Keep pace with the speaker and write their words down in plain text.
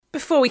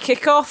before we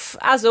kick off,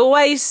 as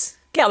always,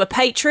 get on the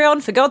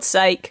Patreon, for God's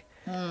sake.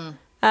 You've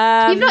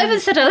not even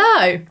said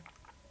hello.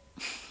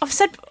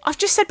 I've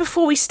just said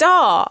before we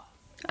start.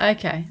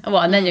 Okay. Well,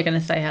 and then you're going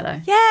to say hello.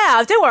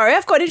 Yeah, don't worry,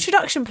 I've got an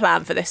introduction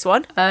plan for this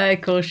one.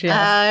 Of course you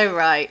have. Oh,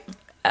 right.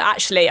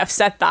 Actually, I've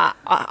said that.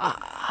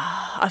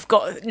 I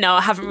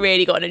haven't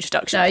really got an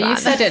introduction plan. No, you've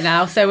said it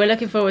now, so we're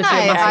looking forward to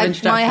a massive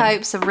introduction. My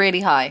hopes are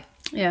really high.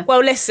 Yeah. Well,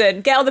 listen,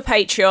 get on the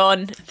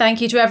Patreon.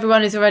 Thank you to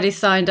everyone who's already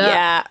signed up.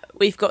 Yeah,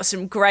 we've got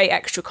some great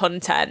extra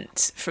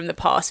content from the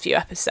past few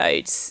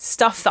episodes.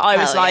 Stuff that I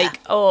was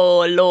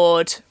oh,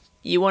 Lord,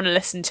 you want to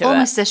listen to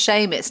Almost a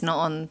shame it's not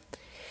on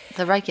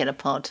the regular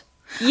pod.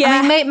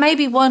 Yeah. I mean,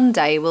 maybe one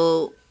day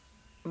we'll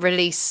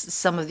release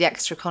some of the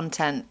extra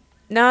content.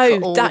 No,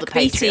 for all Dak the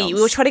Beatty, Patreons.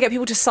 we were trying to get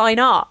people to sign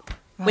up.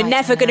 We're Right,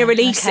 never going to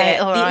release okay,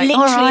 it. all right,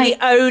 Literally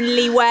the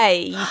only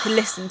way you can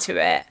listen to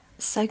it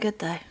So good,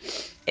 though.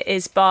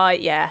 is by,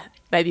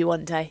 maybe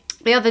one day.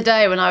 The other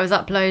day when I was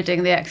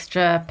uploading the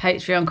extra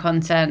Patreon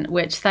content,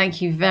 which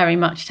thank you very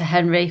much to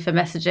Henry for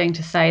messaging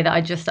to say that I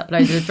just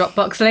uploaded a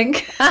Dropbox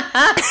link.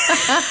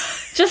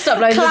 Just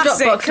uploaded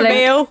Classic, a Dropbox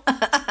Camille. link.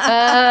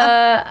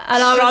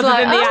 And I was Rather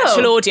like, than the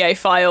actual audio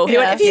file. He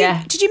went,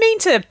 Yeah. Did you mean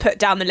to put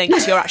down the link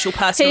to your actual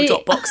personal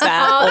Dropbox there?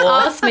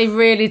 Asked me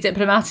really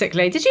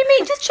diplomatically, did you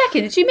mean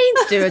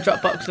to do a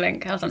Dropbox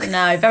link? I was like,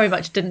 no, very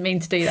much didn't mean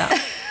to do that.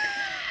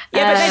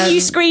 Yeah, but then you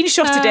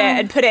screenshotted it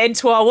and put it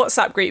into our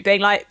WhatsApp group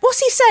being like, what's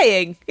he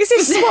saying? Is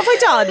this, what have I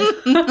done?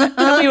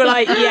 And we were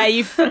like,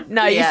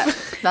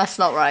 That's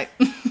not right.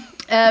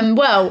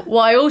 Well,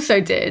 what I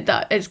also did,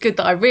 that it's good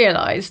that I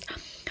realised,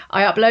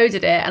 I uploaded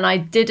it and I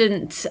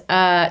didn't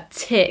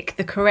tick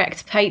the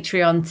correct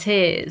Patreon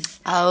tiers.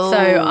 Oh. So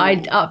I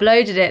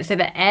uploaded it so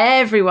that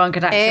everyone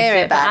could access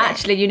it. But Everybody.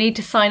 actually, you need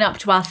to sign up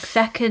to our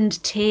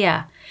second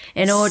tier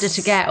in order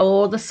to get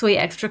all the sweet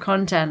extra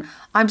content.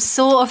 I'm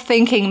sort of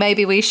thinking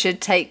maybe we should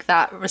take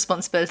that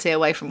responsibility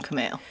away from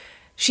Camille.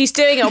 She's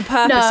doing it on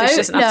purpose, so she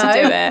doesn't have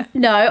to do it.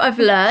 No, I've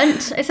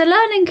learnt. It's a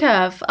learning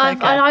curve.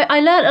 I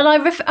learned and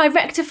I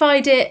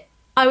rectified it,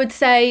 I would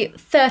say,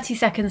 30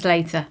 seconds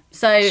later.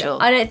 So Sure.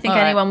 I don't think All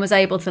right. anyone was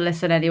able to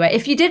listen anyway.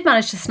 If you did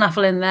manage to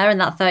snaffle in there in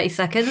that 30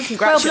 seconds,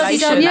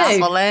 Congratulations. well bloody done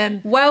Snaffle in.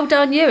 you. Well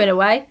done you, in a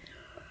way.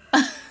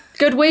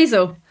 Good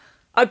weasel.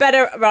 I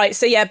better, right,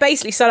 so yeah,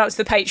 basically sign up to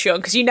the Patreon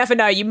because you never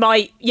know, you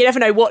never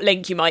know what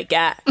link you might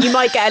get. You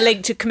might get a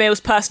link to Camille's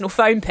personal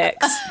phone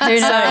pics. Who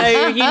knows?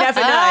 So you never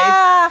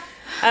know.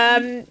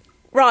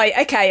 Right,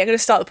 okay, I'm going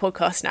to start the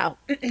podcast now.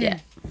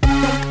 Yeah.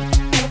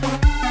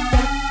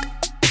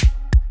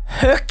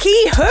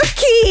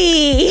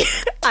 Hooky,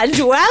 and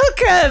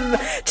welcome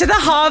to the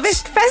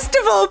Harvest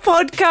Festival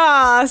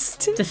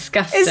podcast.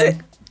 Disgusting. Is it-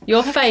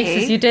 Your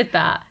face as you did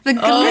that. The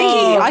glee.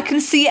 Oh, I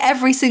can see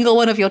every single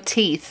one of your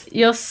teeth.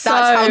 you're so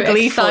That's how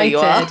gleeful excited. you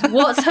are.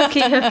 What's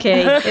hooky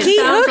hooky?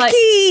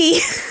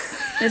 Hooky.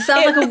 It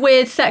sounds like a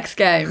weird sex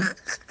game.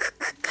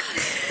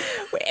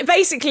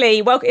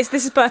 Basically, this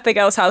is Birthday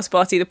Girls House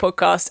Party, the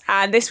podcast,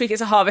 and this week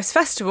it's a Harvest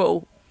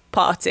Festival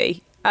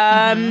party.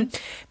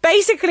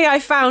 Basically, I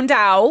found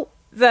out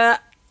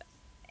that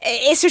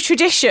it's a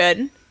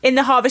tradition in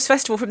the Harvest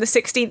Festival from the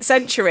 16th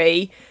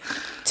century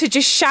to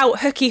just shout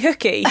hooky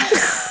hooky.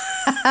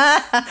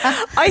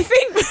 I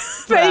think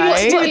maybe what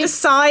to do with the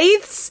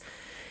scythes,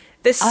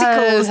 the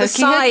sickles, the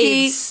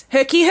hooky, scythes.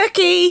 Hooky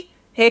hooky,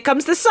 here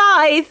comes the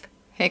scythe.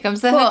 Here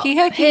comes the What? hooky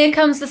hooky. Here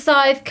comes the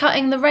scythe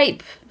cutting the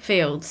rape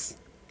fields.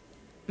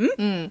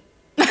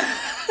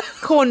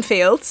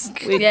 Cornfields.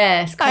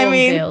 Yes, I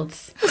mean-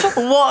 cornfields.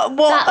 What?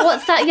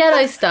 What's that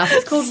yellow stuff?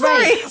 It's called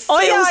Sorry. rape.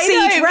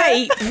 Oilseed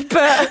rape,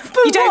 but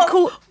you don't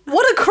call...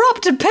 What a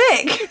crop to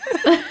pick!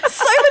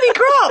 So many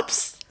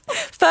crops.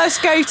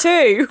 First go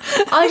to.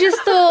 I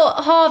just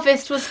thought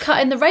harvest was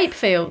cutting the rape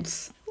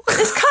fields.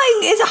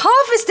 It's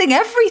harvesting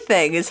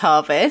everything. Is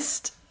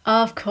harvest.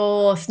 Of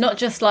course, not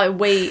just like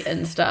wheat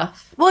and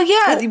stuff. Well,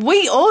 yeah,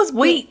 wheat,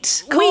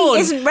 corn.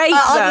 isn't rape,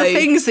 Other though.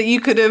 things that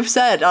you could have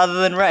said other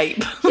than rape.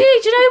 Do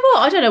you know what?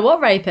 I don't know what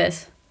rape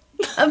is.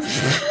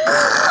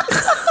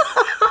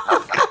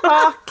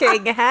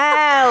 Fucking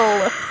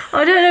hell.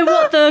 I don't know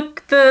what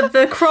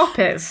the crop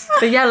is.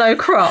 The yellow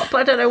crop.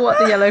 I don't know what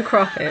the yellow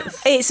crop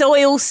is. It's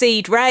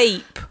oilseed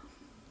rape.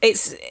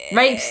 It's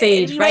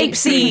Rapeseed.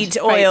 rapeseed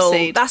oil.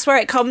 Rapeseed. That's where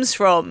it comes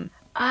from.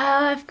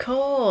 Ah, of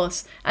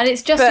course. And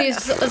it's just But-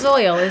 used as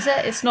oil, is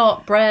it? It's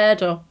not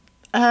bread or...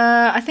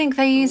 I think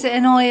they use it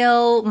in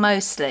oil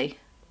mostly.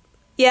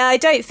 Yeah, I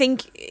don't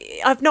think...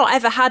 I've not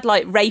ever had,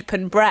 like, rape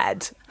and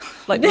bread.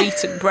 Like,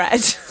 wheat and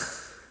bread.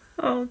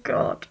 Oh,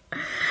 God.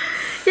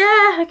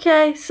 Yeah,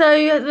 okay.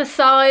 So the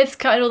scythes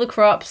cutting all the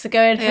crops are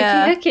going hooky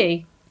Yeah.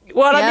 hooky.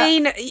 Well, Yeah. I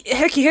mean,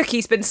 hooky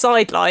hooky's been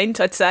sidelined,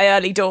 I'd say,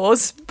 early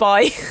doors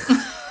by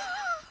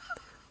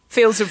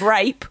fields of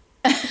rape.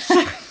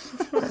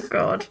 Oh,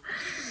 God.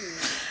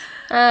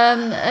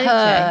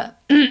 Okay.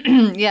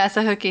 Yeah,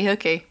 so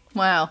hooky.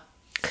 Wow.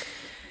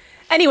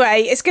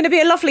 Anyway, it's going to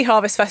be a lovely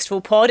Harvest Festival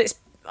pod.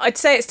 I'd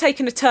say it's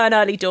taken a turn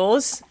early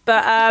doors,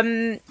 but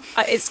I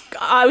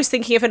was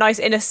thinking of a nice,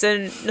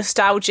 innocent,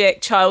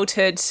 nostalgic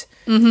childhood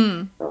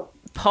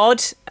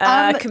pod.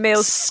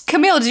 Camille's.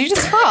 Camille, did you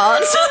just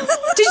fart?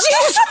 Did you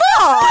just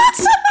fart?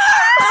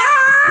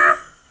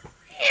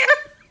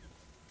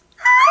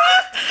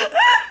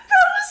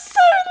 That was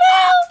so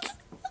loud.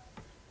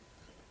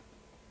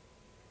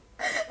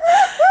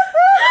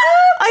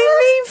 I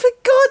mean, for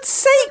God's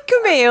sake,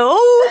 Camille.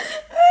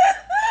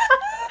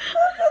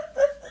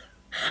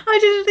 I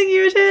didn't think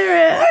you would hear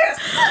it.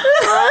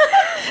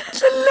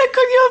 The look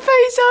on your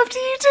face after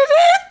you did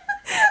it.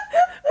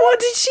 What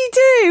did she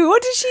do?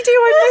 What did she do?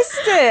 I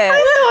missed it.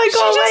 I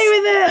got away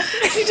with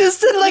it. She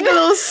just did like a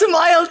little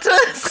smile to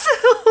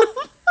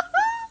herself.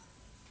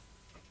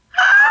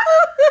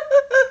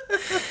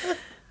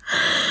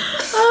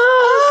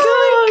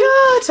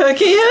 Oh, God.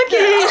 Hooky.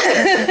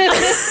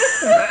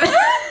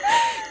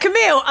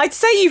 Camille, I'd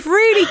say you've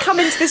really come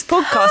into this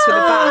podcast with a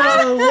bang.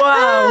 Oh,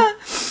 wow.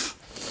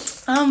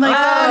 Oh my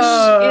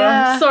gosh.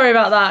 Yeah. Sorry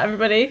about that,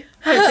 everybody.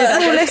 Hopefully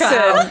that gets cut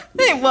out.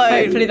 It won't.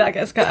 Hopefully that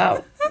gets cut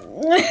out.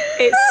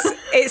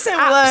 It's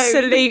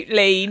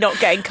absolutely not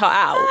getting cut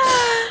out.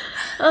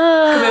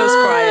 Camille's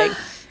crying.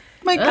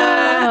 My God,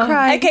 I'm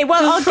crying. Okay,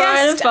 well, our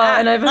Crying and guest,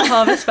 farting over the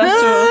Harvest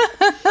Festival.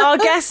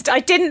 I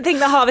didn't think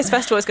the Harvest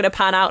Festival was going to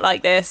pan out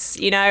like this.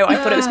 You know, I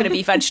thought it was going to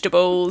be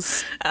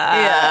vegetables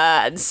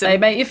and some They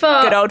make you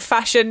fart. good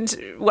old-fashioned,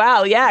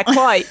 well, yeah,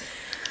 quite.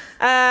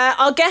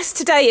 Our guest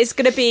today is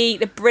going to be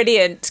the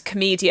brilliant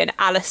comedian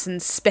Alison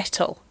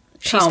Spittle.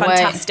 She's Can't wait.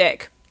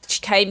 fantastic. She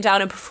came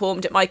down and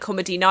performed at my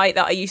comedy night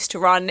that I used to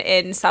run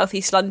in South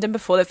East London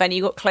before the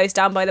venue got closed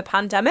down by the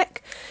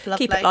pandemic.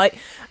 Lovely. Keep it light.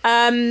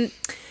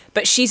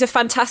 But she's a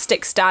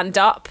fantastic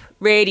stand-up,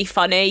 really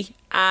funny.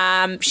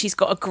 She's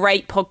got a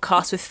great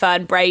podcast with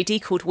Fern Brady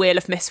called Wheel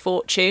of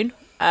Misfortune.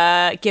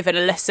 Give it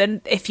a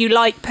listen. If you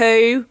like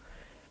poo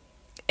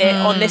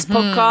on this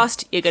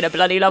podcast, you're going to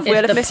bloody love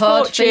Wheel of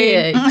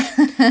Misfortune.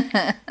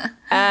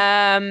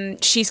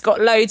 She's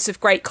got loads of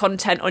great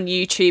content on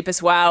YouTube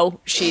as well.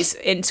 She's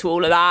into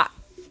all of that.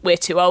 We're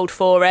too old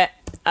for it.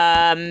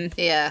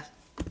 Yeah.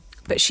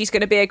 But she's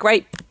going to be a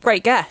great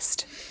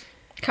guest.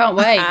 Can't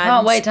wait.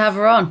 Can't wait to have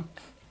her on.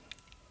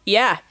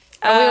 Yeah.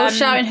 Are we all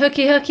shouting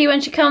hooky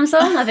when she comes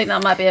on? I think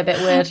that might be a bit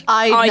weird.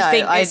 I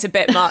think it's a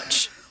bit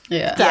much.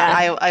 Yeah.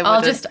 I'll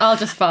I'll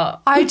just fart.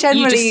 I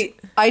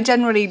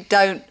generally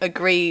don't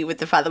agree with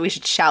the fact that we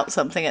should shout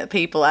something at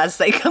people as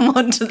they come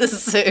onto the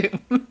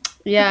Zoom.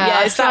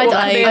 Yeah, is that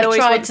what Camille always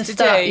wants to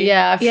do?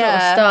 Yeah, I've sort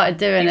of started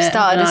doing it.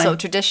 Started a haven't I? sort of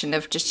tradition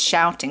of just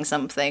shouting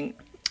something.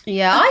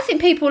 Yeah, I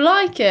think people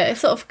like it. It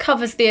sort of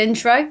covers the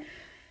intro,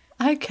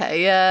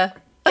 Okay, yeah.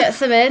 gets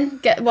them in,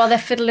 while they're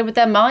fiddling with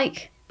their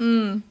mic.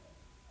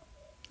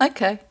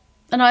 Okay.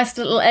 A nice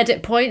little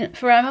edit point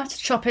for Emma to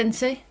chop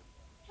into.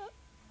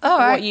 All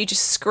What, right. you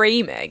just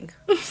screaming?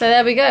 So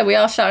there we go. We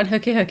are shouting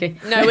hooky.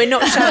 No, we're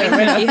not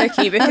shouting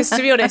hooky because, to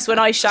be honest, when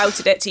I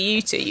shouted it to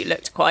you two, you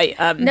looked quite...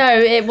 No,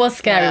 it was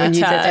scary when you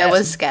did it. It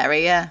was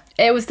scary, yeah.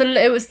 It was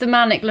the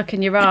manic look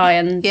in your eye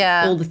and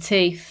Yeah. all the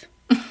teeth.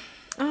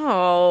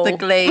 Oh. The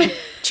glee.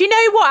 Do you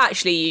know what,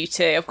 actually, you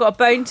two? I've got a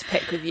bone to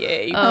pick with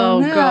you. Oh,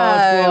 no.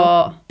 God,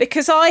 what?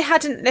 Because I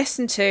hadn't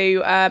listened to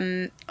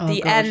the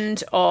God.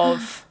 end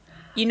of...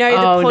 You know,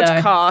 Oh, the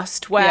no.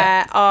 podcast where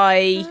Yeah.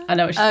 I... I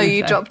know what she's Oh, gonna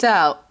you say. dropped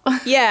out.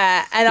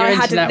 Yeah, and Your I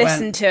hadn't internet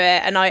listened went. to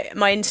it, and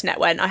my internet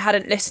went. I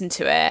hadn't listened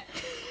to it.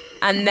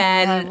 And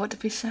then What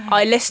did we say?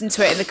 I listened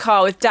to it in the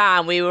car with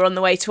Dan. We were on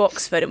the way to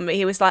Oxford, and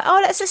he was like, "Oh,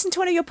 let's listen to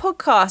one of your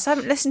podcasts. I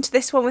haven't listened to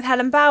this one with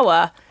Helen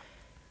Bauer."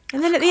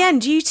 And then at the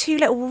end, you two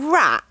little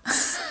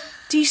rats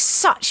do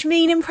such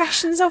mean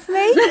impressions of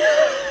me.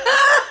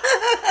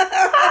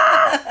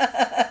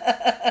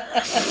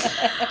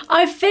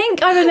 I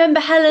think I remember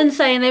Helen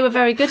saying they were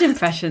very good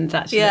impressions,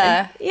 actually.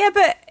 Yeah. Yeah,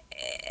 but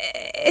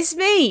it's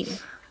mean.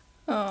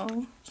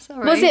 Oh,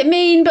 sorry. Was it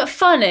mean but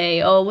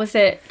funny, or was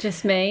it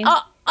just mean?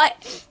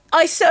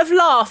 I sort of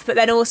laughed, but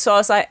then also I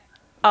was like,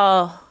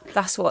 "Oh,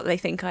 that's what they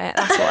think I am.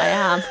 That's what I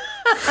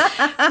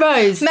am."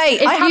 Rose,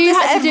 Mate, if I have you this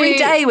had to every do-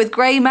 day with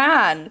Grey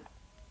Man.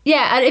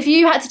 Yeah, and if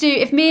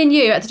me and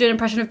you had to do an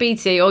impression of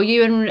BT, or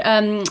you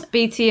and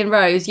BT and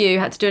Rose, you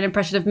had to do an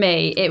impression of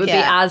me, it would be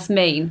Yeah. as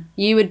mean.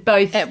 You would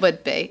both. It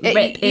would be.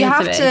 Rip You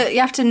have into to. You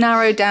have to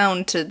narrow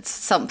down to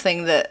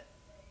something that,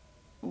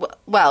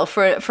 well,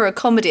 for a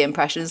comedy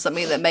impression,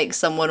 something that makes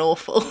someone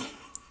awful.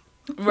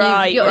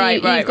 Right.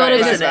 You've got to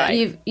isn't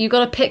it? You've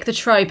got to pick the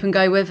trope and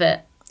go with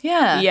it.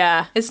 Yeah.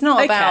 Yeah. It's not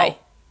Okay. about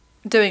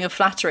doing a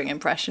flattering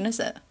impression, is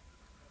it?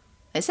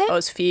 Is it? I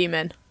was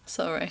fuming.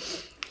 Sorry.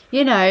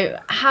 You know,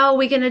 how are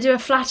we going to do a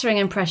flattering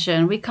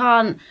impression? We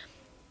can't,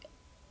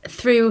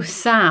 through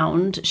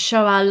sound,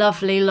 show our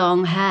lovely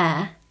long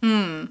hair.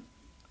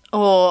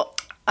 Or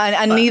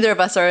and neither of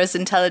us are as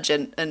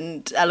intelligent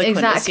and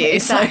eloquent as you.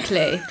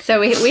 Exactly. So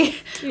we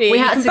you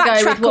had can to go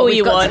backtrack with what all we've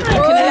you got. want.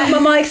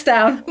 Oh, my mic's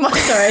down.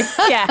 Sorry.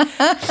 Yeah,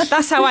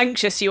 that's how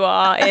anxious you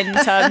are in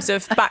terms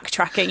of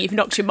backtracking. You've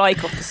knocked your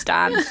mic off the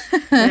stand.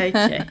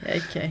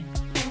 Okay.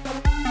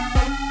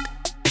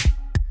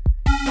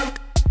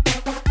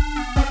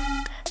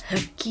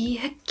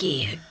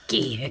 Hooky.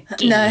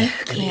 No,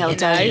 Camille,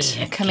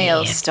 don't.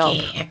 Camille, stop.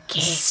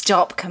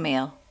 Stop,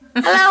 Camille.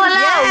 Hello.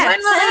 Yes.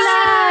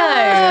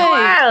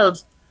 Hello.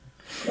 World.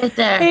 Right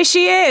there. Here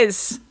she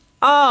is.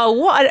 Oh,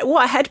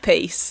 what a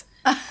headpiece.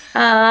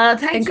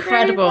 Thank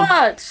Incredible. you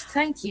very much.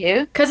 Thank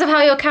you. Because of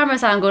how your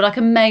camera's angled, I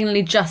can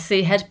mainly just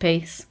see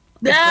headpiece.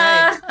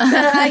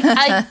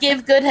 I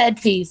give good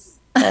headpiece.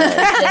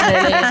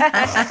 Generally.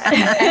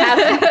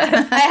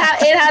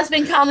 It has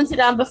been commented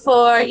on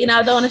before. I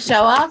don't want to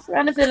show off or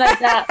anything like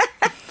that.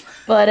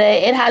 But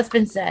it has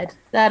been said.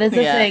 That is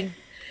the thing.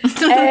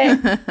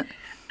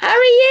 How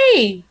are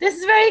you? This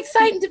is very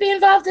exciting to be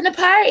involved in a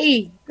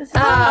party.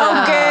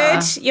 Oh,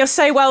 good. You're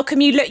so welcome.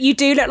 You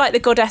do look like the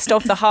goddess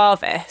of the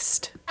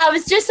harvest. I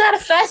was just at a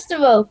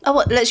festival. Oh,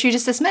 what? Literally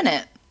just this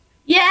minute.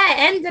 Yeah,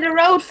 End of the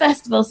Road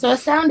Festival, so I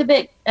sound a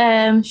bit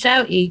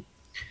shouty.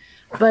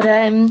 But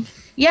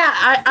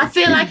I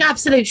feel like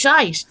absolute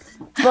shite.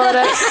 But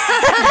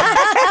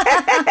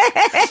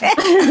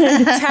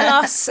Tell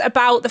us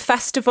about the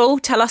festival.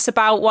 Tell us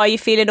about why you're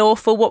feeling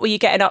awful. What were you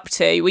getting up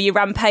to? Were you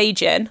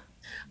rampaging?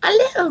 a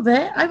little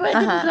bit. I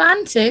didn't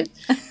plan to.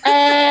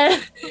 I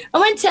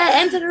went to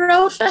End of the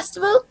Road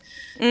Festival,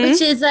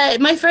 which is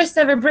my first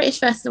ever British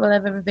festival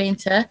I've ever been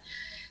to.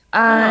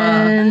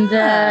 And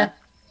it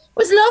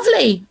was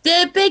lovely.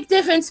 The big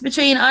difference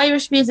between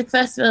Irish music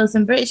festivals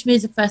and British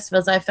music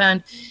festivals, I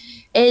found,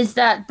 is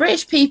that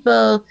British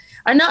people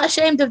are not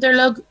ashamed of their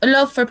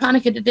love for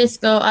Panic at the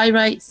Disco, I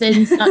Write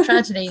Sins, Not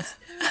Tragedies,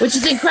 which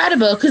is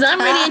incredible because I'm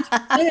really into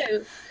it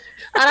too.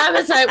 And I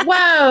was like,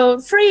 wow,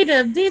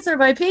 freedom, these are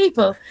my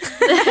people.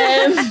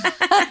 It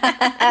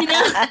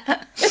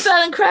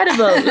felt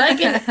incredible. Like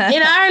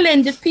in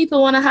Ireland, if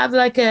people want to have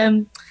like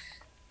a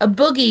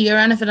boogie or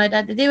anything like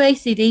that, they do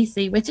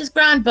AC/DC, which is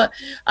grand, but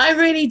I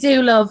really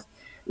do love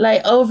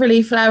like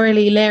overly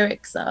flowery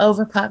lyrics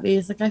over pop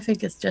music. I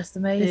think it's just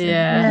amazing.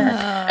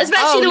 Yeah.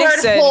 Especially the word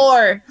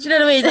whore. Do you know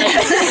what I mean? Like,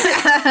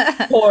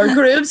 whore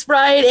group's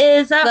bride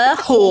is the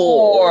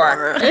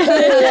whore.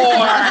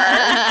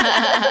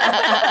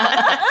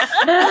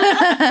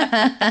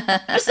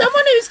 For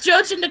someone who's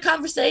judging the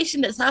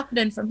conversation that's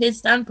happening from his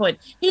standpoint,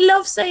 he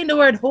loves saying the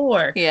word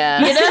whore. Yeah.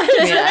 You know?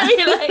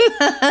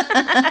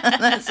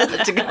 That's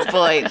such a good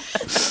point.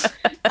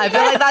 I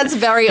feel like that's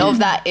very of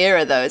that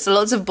era, though. It's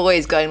lots of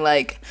boys going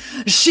like,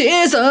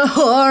 she's a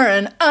whore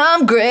and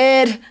I'm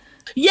great.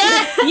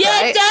 Yeah,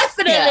 Right?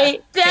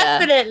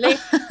 definitely.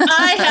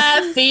 I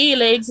have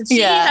feelings and she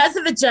has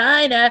a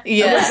vagina. And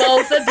we're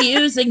both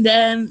abusing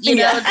them. You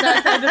know,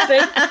 that type of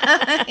thing.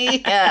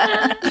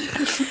 Yeah.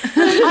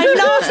 I'm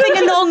laughing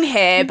along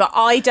here, but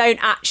I don't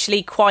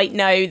actually quite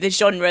know the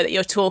genre that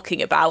you're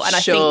talking about, and I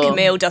think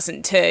Camille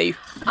doesn't too.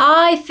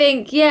 I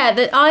think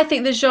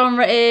the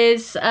genre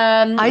is.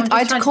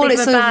 I'd call it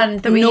sort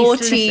of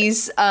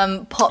noughties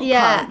pop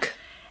punk.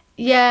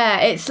 Yeah,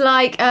 it's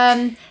like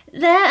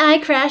there I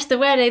crashed the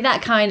wedding,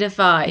 that kind of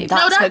vibe.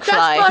 That's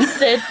McFly. That's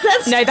busted.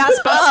 That's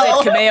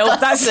busted, Camille.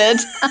 That's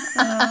it.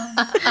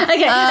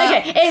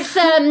 Okay. It's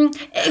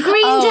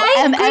Green Day.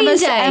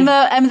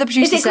 Emma, the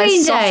producer, says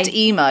Green soft Day?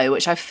 Emo,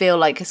 which I feel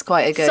like is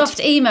quite a good Soft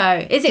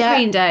emo. Is it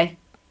Green Day?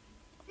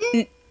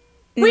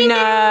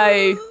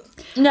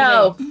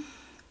 No.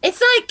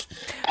 It's like,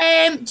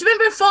 do you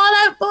remember Fall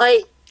Out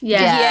Boy?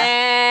 Yeah.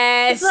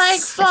 Yes. It's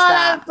like Fall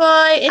Out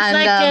Boy. It's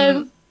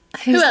like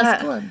who else?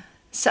 That? Go on.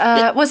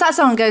 What's that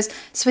song? Goes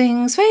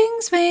swing, swing,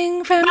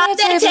 swing from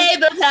the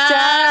tabletop.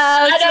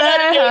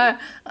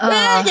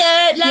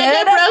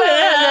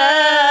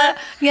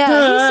 Yeah,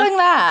 who sang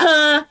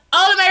that?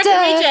 All American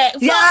Rejects.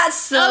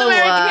 That's the All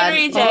American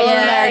Rejects. All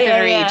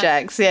American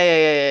Rejects.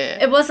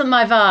 Yeah. It wasn't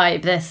my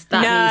vibe.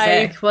 That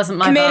music wasn't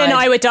my Camille vibe. and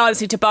I were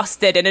dancing to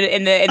Busted in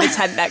the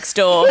tent next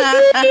door.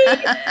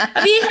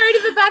 Have you heard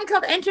of a band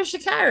called Enter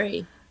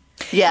Shikari?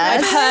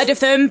 Yes. I've heard of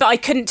them, but I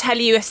couldn't tell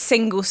you a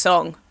single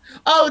song.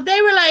 Oh,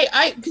 they were like,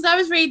 because I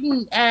was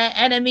reading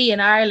NME in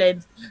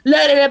Ireland,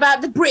 learning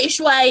about the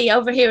British way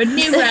over here in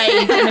New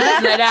Rave and everything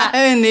like that.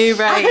 Oh, New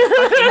Rave.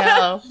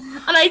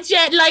 And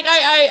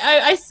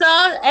I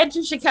saw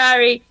Enter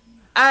Shikari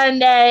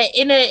and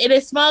in a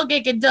small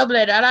gig in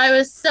Dublin, and I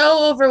was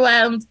so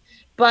overwhelmed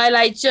by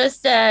like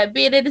just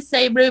being in the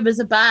same room as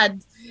a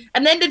band.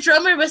 And then the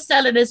drummer was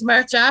selling his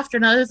merch after,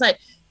 and I was like,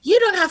 you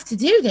don't have to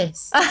do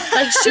this.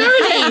 Like,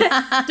 surely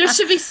there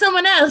should be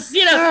someone else,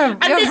 you know.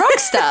 You're a rock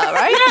star,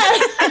 right? Yeah.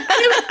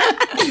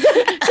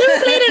 They were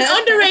playing an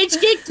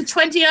underage gig to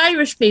 20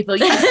 Irish people.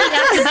 You just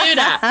have to do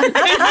that.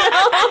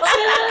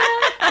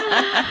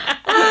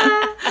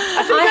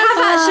 I have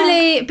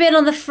actually been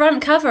on the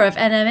front cover of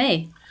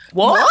NME.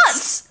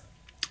 What?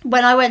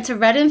 When I went to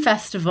Reading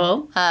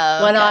Festival,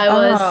 when I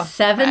was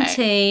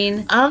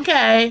 17.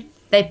 Okay.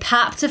 They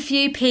papped a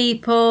few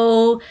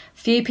people.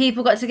 Few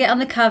people got to get on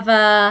the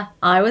cover.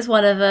 I was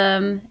one of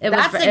them.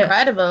 That's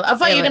incredible. I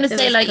thought you were going to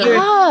say like cool.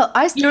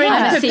 you're in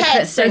a the secret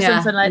Pipettes or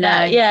something like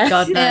that. Yeah.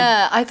 God, no.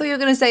 Yeah, I thought you were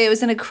going to say it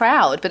was in a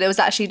crowd, but it was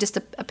actually just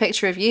a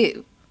picture of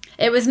you.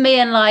 It was me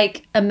and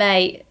like a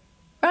mate.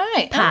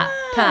 Right. Pat.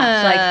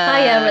 Like,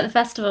 hiya, we're at the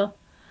festival.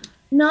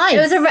 Nice. It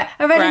was a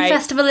Reading Right.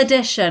 Festival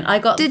edition. I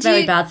got Did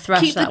very you bad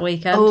thrush keep that the-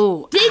 weekend.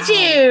 Oh, Did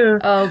you?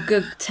 Oh,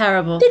 good,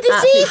 terrible. The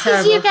Absolutely diseases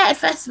terrible. you get at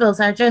festivals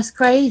are just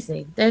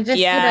crazy. They're just,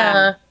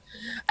 Yeah.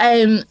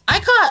 I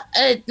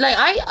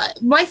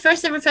got, my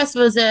first ever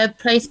festival was a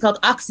place called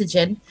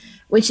Oxygen,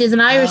 which is an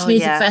Irish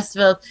music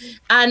festival.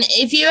 And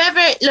if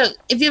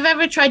you've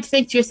ever tried to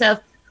think to yourself,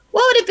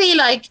 what would it be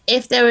like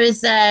if there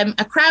was a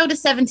crowd of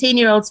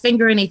 17-year-olds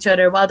fingering each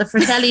other while the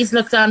Fratellis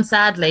looked on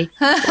sadly?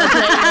 While playing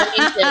their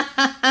music?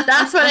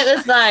 That's what it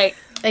was like.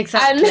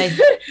 Exactly.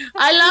 And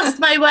I lost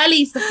my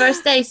wellies the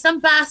first day. Some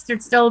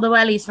bastard stole the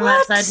wellies from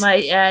outside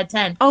my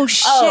tent. Oh,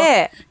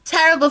 shit.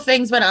 Terrible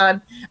things went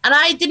on. And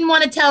I didn't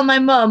want to tell my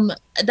mum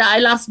that I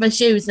lost my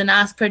shoes and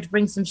ask her to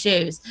bring some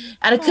shoes.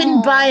 And I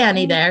couldn't buy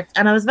any there.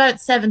 And I was about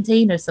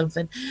 17 or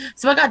something.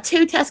 So I got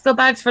 2 Tesco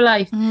bags for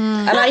life.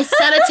 And I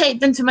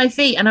sellotaped them to my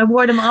feet and I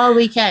wore them all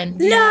weekend.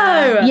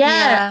 No.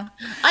 Yeah.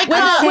 I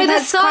got With a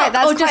that's sock quite,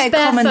 that's or just quite a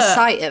common barefoot?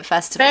 sight at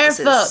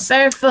festivals.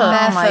 barefoot.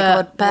 Oh my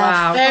God,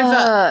 Wow.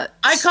 barefoot.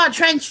 I caught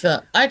trench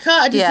foot. I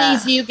caught a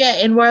disease you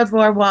get in World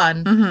War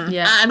One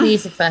Yeah. at a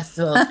music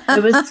festival.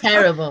 It was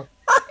terrible.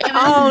 It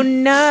was, Oh,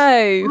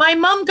 no. my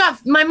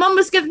mum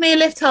was giving me a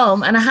lift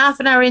home, and a half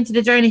an hour into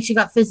the journey, she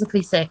got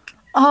physically sick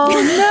Oh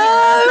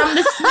no! from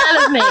the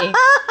smell of me.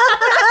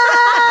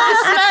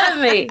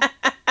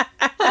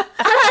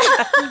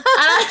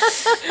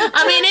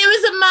 I mean, it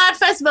was a mad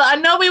festival. I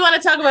know we want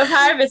to talk about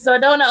Harvest, so I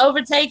don't want to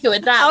overtake it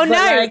with that. Oh, but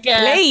no. like,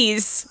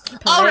 Please.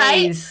 all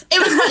right. Please. It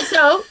was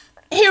so.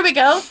 Here we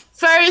go.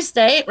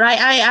 Thursday, right?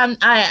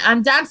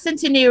 I'm dancing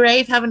to New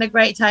Rave, having a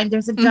great time.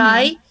 There's a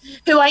guy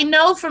who I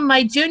know from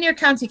my junior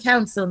county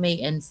council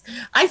meetings.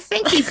 I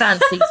think he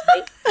fancies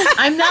me.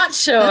 I'm not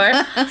sure.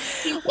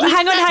 Well,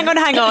 hang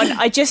on.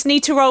 I just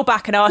need to roll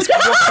back and ask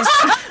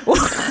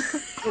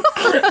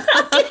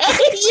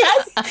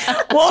Yes.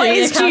 what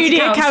is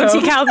Junior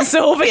County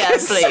Council? Yeah,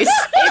 Because please.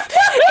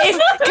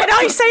 can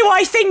I say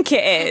what I think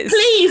it is?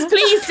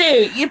 Please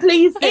do. You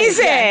please do. Is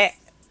Yes. it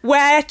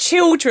where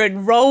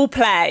children role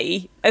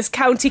play as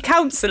county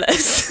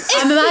councillors?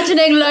 I'm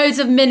imagining loads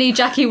of mini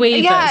Jackie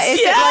Weavers.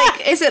 Yeah,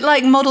 is it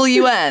like Model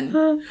UN?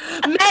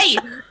 Mate,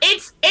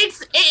 it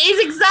is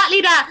exactly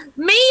that.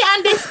 Me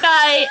and this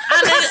guy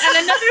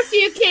and another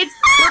few kids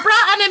were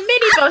brought on a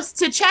minibus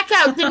to check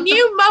out the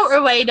new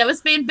motorway that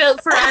was being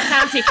built for our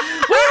county.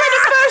 We were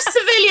the first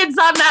civilians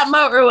on that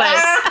motorway.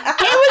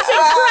 It was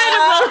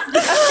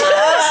incredible.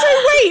 So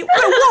wait,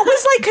 but what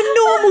was like a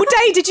normal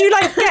day? Did you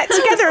like get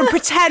together and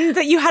pretend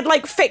that you had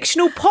like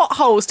fictional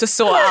potholes to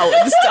sort out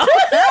and stuff?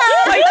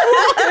 Like,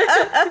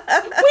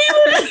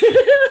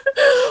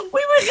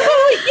 we were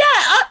going,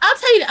 yeah,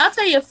 I'll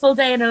tell you a full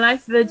day in the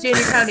life of a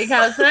junior county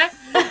councillor.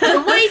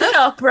 You wake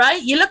up,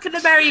 right? You look in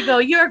the mirror, you go,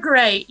 you're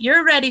great,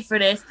 you're ready for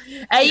this.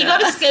 You go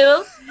to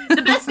school.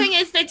 The best thing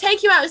is they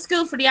take you out of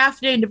school for the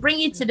afternoon to bring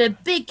you to the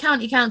big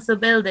county council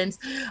buildings.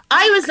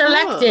 I was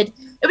elected.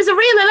 It was a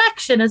real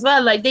election as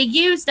well. Like they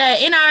used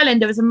in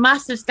Ireland, there was a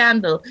massive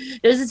scandal.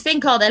 There was this thing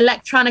called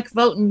electronic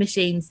voting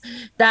machines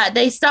that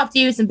they stopped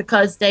using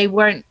because they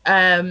weren't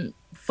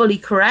fully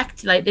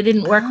correct. Like they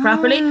didn't work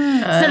properly.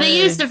 So they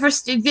used it for,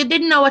 they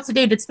didn't know what to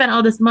do. They'd spent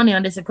all this money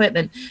on this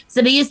equipment.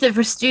 So they used it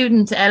for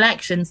student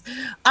elections.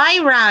 I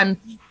ran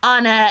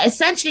on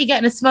essentially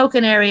getting a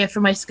smoking area for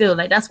my school.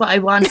 Like that's what I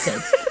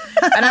wanted.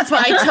 And that's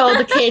what I told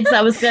the kids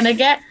I was going to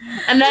get.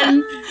 And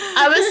then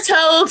I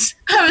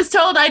was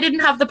told I didn't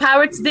have the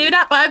power to do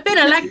that, but I've been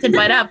elected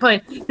by that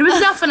point. There was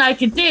nothing I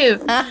could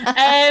do.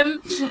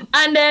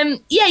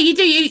 Yeah, you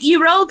do.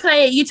 You role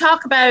play it. You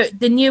talk about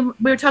we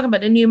were talking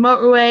about the new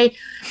motorway,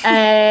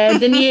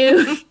 the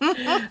new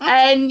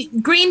and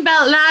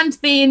Greenbelt land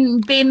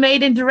being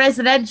made into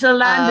residential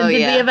land. And did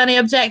we have any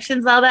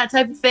objections, all that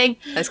type of thing.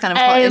 Those kind of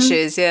hot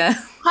issues, yeah.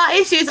 Hot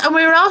issues. And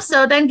we were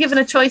also then given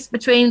a choice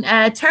between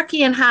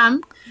turkey and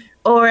ham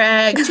or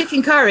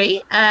chicken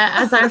curry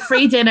as our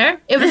free dinner.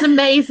 It was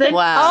amazing.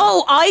 Wow.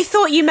 oh, I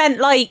thought you meant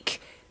like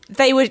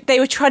they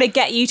were trying to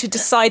get you to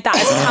decide that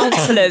as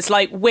councillors,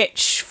 like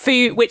which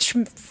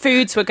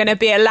foods were going to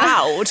be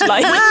allowed.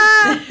 Like,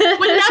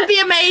 Wouldn't that be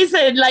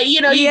amazing? Like,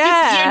 you know,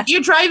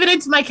 you're driving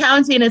into my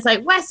county and it's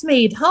like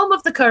Westmead, home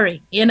of the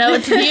curry. You know,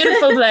 it's a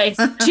beautiful place.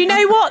 do you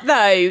know what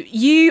though?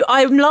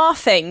 I'm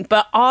laughing,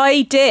 but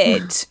I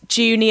did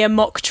junior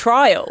mock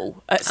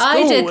trial at school.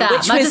 I did that. which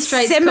was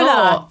Magistrates similar.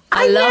 Court.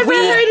 I love Never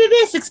it. heard of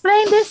this.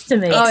 Explain this to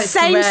me. Oh, it's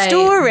Same great.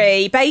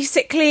 story.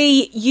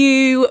 Basically,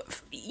 you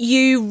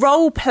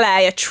role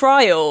play a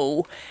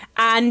trial,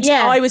 and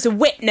Yeah. I was a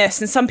witness,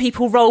 and some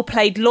people role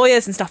played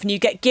lawyers and stuff, and you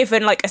get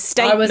given like a I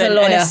statement was a and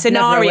lawyer, a never a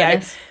scenario.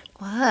 witness.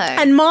 Wow.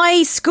 And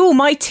my school,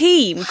 my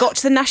team, got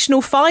to the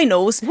national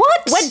finals.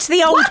 What? Went to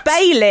the Old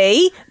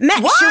Bailey,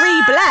 met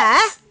Cherie Blair.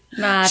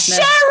 Madness.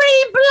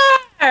 Sherry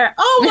Blair.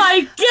 Oh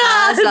my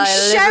As God. I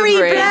live Sherry and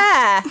breathe.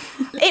 Blair.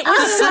 It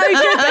was so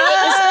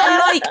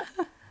good. But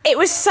it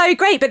was so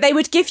great. But they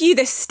would give you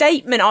this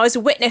statement. I was a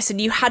witness, and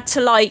you had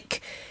to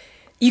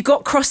you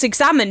got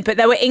cross-examined, but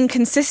there were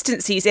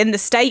inconsistencies in the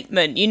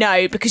statement, you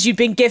know, because you'd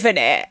been given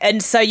it,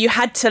 and so you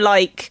had to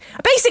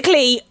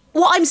basically.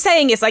 what I'm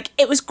saying is, like,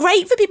 it was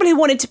great for people who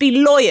wanted to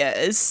be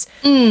lawyers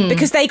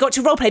because they got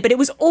to roleplay, but it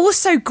was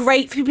also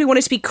great for people who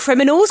wanted to be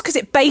criminals because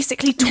it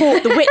basically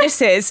taught the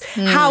witnesses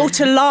how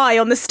to lie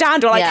on the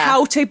stand, or like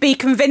how to be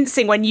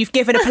convincing when you've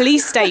given a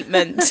police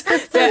statement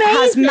that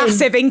has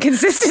massive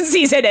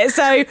inconsistencies in it.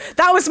 So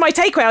that was my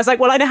takeaway. I was like,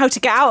 well, I know how to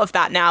get out of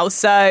that now,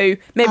 so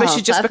maybe I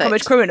should just become a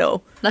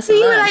criminal. So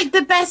you were like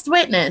the best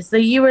witness. So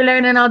you were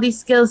learning all these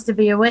skills to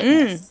be a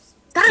witness.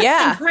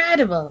 That's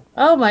incredible.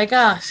 Oh my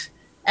gosh.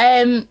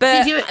 Go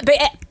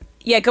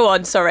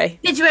on, sorry.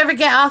 Did you ever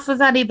get off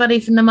with anybody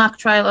from the mock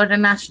trial or the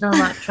national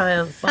mock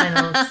trial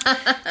finals?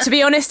 To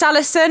be honest,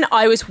 Alison,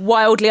 I was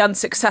wildly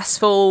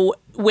unsuccessful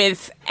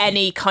with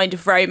any kind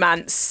of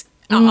romance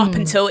up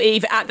until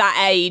even at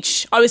that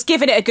age. I was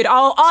giving it a good.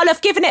 I'll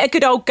have given it a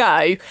good old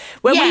go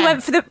when we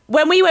went for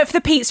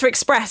the Pizza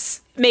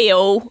Express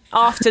meal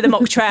after the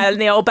mock trial in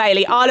the Old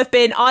Bailey. I'd have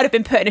been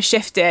putting a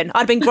shift in. I'd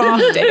have been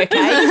grafting,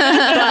 okay.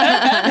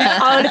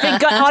 I'd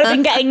have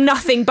been getting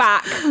nothing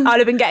back. I'd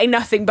have been getting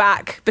nothing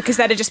back because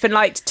they'd have just been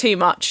like too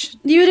much.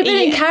 You would have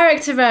been in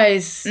character,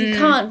 Rose. You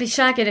can't be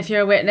shagging if you're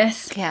a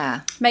witness.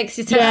 Yeah, makes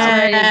your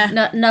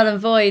testimony null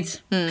and void.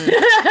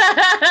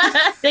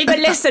 But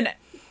listen.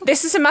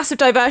 This is a massive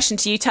diversion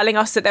to you telling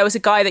us that there was a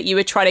guy that you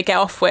were trying to get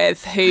off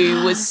with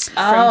who was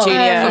from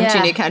Junior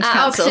County Council. At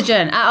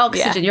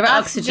Oxygen. You're at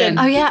Oxygen.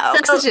 Oh, yeah,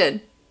 Oxygen.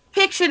 So,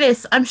 picture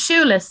this. I'm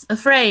shoeless,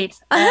 afraid.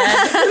 So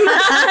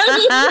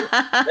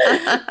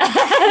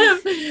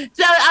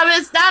I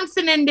was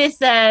dancing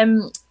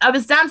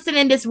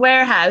in this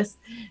warehouse,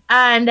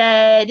 and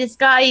this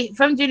guy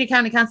from Junior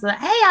County Council was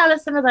like, hey,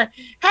 Alison. I was like,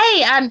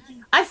 hey, and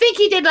I think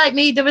he did like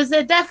me. There was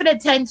a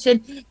definite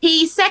tension.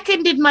 He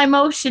seconded my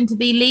motion to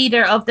be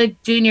leader of the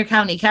Junior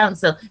County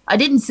Council. I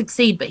didn't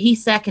succeed, but he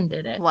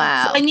seconded it.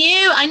 Wow. So I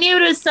knew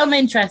there was some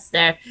interest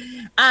there.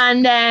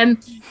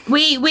 And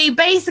we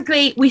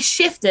basically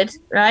shifted,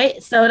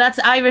 right? So that's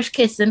Irish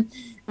kissing.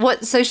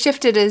 What? So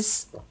shifted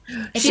is...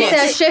 She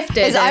says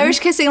shifted. Is Irish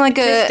kissing like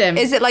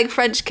is it like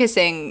French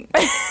kissing?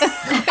 Is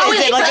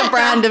it like a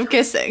brand of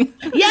kissing?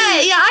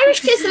 Yeah, Irish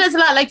kissing is a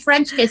lot like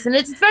French kissing.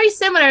 It's very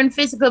similar in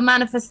physical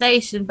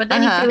manifestation, but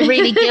then you feel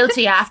really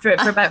guilty after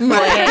it for about 4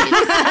 days.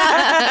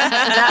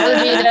 That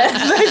would be the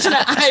version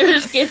of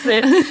Irish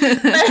kissing.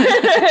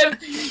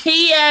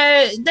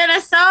 Then I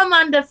saw him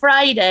on the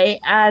Friday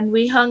and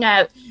we hung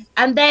out.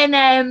 And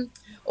then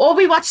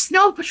we watched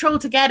Snow Patrol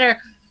together.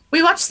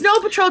 On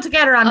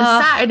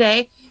the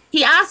Saturday.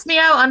 He asked me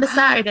out on the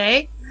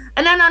Saturday,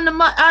 and then on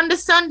the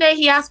Sunday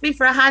he asked me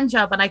for a hand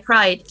job, and I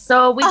cried.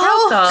 So we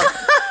broke up.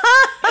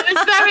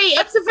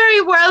 It's a very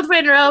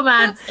whirlwind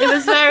romance. It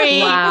was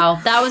very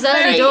That was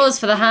early doors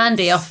for the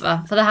handy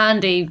offer, for the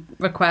handy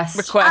request.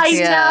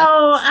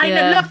 I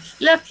know.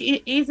 Look,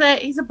 he's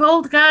a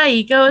bold guy.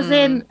 He goes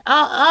in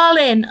all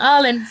in. To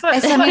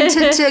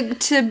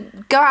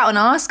go out and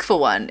ask for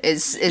one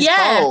is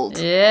bold.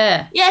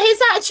 Yeah. Yeah, his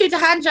attitude to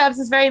hand jobs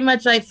is very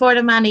much like for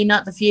the many,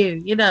 not the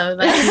few. You know,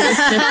 like he's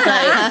just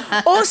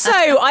like. Also,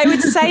 I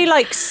would say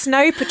like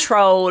Snow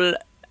Patrol.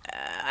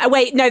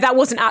 Wait, no, that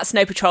wasn't at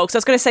Snow Patrol, because I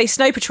was going to say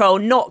Snow Patrol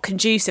not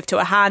conducive to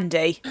a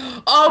handy.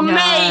 Oh, no.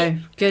 mate.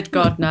 Good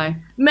God, no.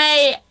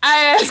 Mate,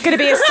 it's going to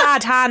be a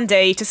sad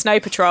handy to Snow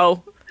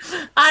Patrol.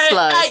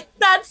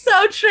 That's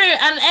so true.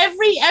 And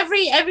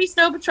every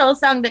Snow Patrol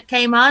song that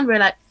came on, we're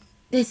like,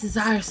 this is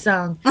our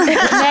song.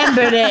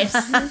 Remember this.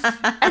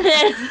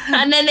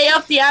 And then they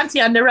upped the ante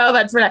on the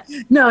robots. We're like,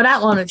 no,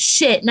 that one was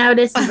shit. Now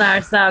this is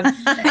our song. And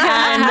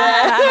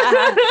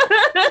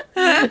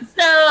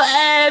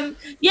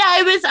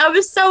I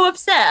was so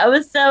upset.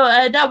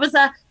 That was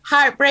a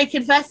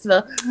heartbreaking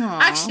festival. Aww.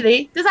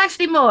 Actually, there's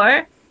actually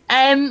more.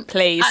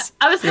 Please.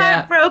 I was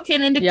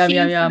heartbroken in the queue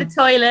for the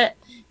toilet.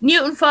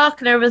 Newton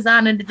Faulkner was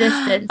on in the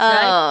distance.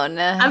 Oh,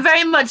 no. I'm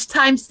very much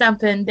time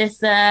stamping this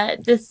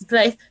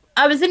place.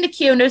 I was in the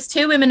queue and there's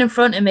two women in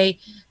front of me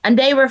and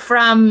they were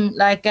from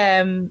like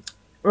a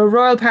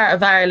rural part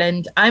of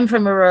Ireland. I'm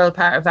from a rural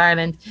part of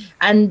Ireland,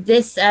 and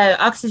this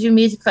Oxygen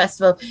Music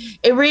Festival,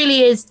 it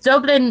really is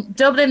Dublin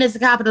is the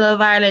capital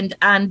of Ireland,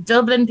 and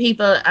Dublin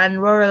people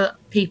and rural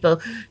people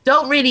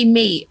don't really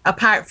meet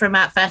apart from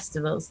at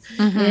festivals.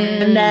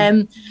 Mm-hmm.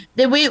 And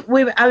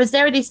I was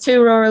there with these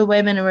two rural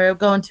women and we were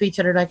going to each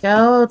other like,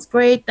 oh, it's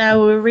great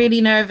now, we're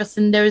really nervous.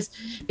 And there was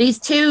these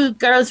two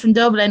girls from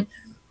Dublin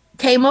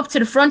came up to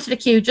the front of the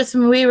queue just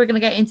when we were going to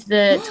get into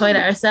the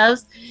toilet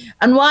ourselves,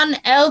 and one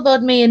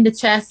elbowed me in the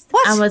chest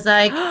and was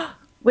like,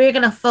 we're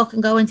going to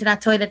fucking go into that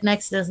toilet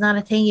next. There's not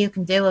a thing you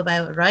can do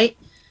about it, right?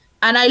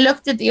 And I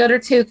looked at the other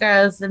two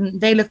girls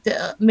and they looked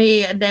at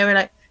me and they were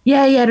like,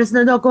 yeah, there's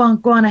no, go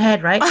on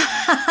ahead, right?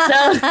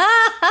 So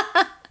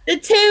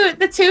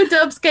the two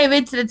dubs came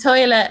into the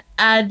toilet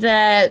and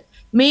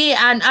me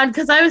and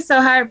because I was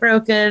so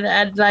heartbroken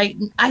and like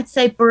I'd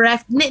say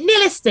bereft,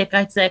 nihilistic,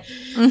 I'd say.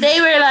 They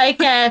were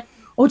like,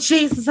 oh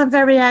Jesus, I'm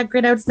very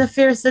angry now. It's the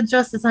fierce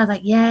injustice. And I was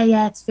like,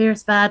 yeah, it's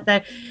fierce bad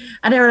now.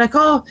 And they were like,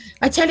 oh,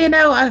 I tell you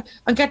now,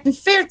 I'm getting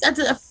fierce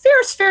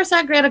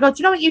angry. And I go, do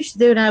you know what you should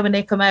do now when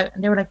they come out?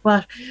 And they were like,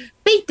 what?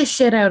 Beat the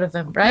shit out of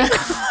him, right?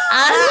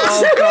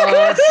 Oh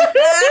God.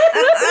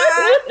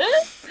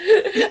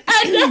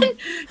 And then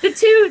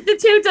the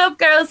two dub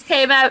girls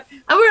came out,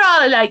 and we're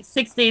all like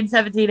 16,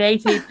 17,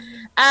 18.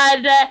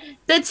 And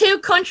the two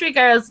country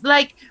girls,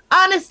 like,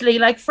 honestly,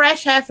 like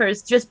fresh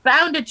heifers, just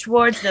bounded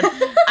towards them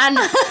and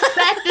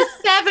bet the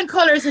 7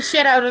 colours of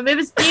shit out of them. It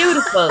was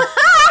beautiful.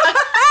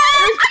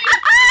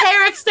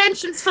 Hair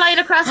extensions flying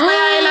across my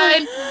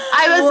eyeline.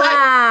 I was like,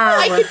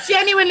 I could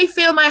genuinely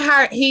feel my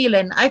heart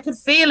healing. I could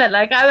feel it.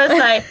 Like, I was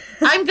like,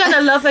 I'm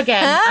gonna love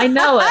again. I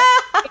know it.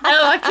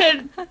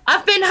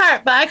 I've been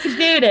hurt, but I can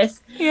do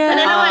this. Yeah. And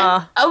then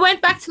I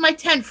went back to my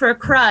tent for a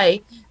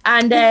cry.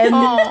 And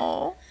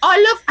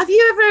have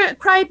you ever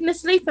cried in a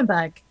sleeping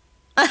bag?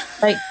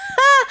 Like,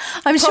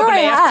 I'm sure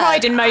probably. I I've have.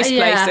 cried in most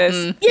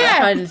places.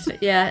 Yeah.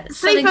 Something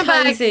Sleeping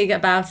bag. cozy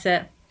about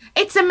it.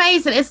 It's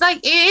amazing. It's like,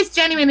 it is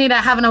genuinely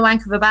like having a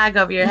wank of a bag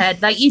over your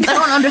head. Like, you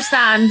don't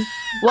understand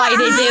why they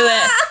do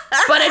it,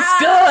 but it's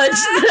good.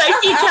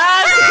 Like, you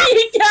can't.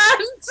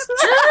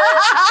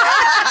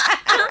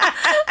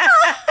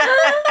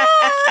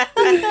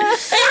 It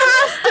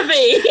has to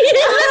be.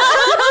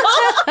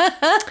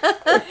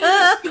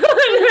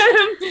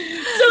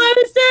 So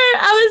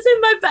I was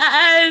in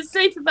my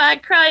sleeping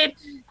bag crying,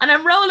 and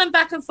I'm rolling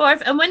back and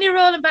forth. And when you're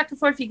rolling back and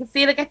forth, you can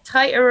feel it get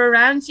tighter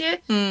around you.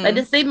 Like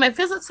the sleeping bag, it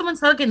feels like someone's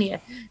hugging you.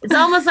 It's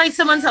almost like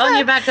someone's on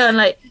your back going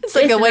like, It's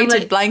like a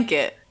weighted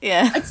blanket.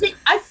 Yeah. I think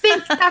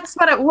that's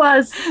what it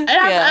was. And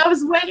I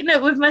was waiting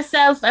it with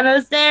myself, and I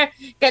was there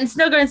getting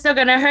snugger and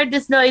snugger, and I heard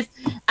this noise,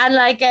 and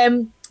like I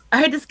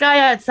heard this guy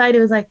outside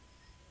who was like,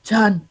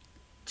 John,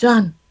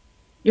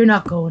 you're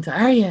not going to,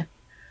 are you?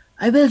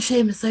 I will,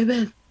 Seamus, I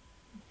will.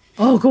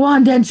 Oh, go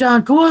on then,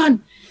 John, go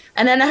on.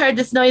 And then I heard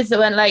this noise that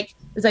went like,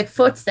 it was like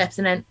footsteps,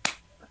 and then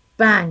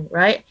bang,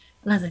 right?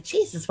 And I was like,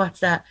 Jesus, what's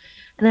that?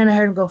 And then I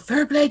heard him go,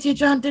 fair play to you,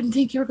 John. Didn't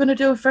think you were going to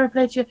do a fair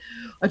play to you.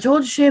 I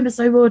told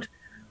Seamus I would.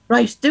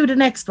 Right, do the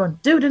next one.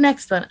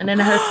 And then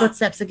I heard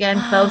footsteps again,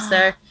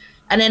 closer.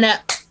 And then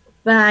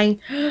bang.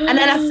 And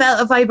then I felt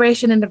a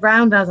vibration in the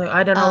ground. I was like,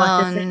 I don't know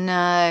what this is.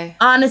 No.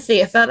 Honestly,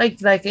 it felt like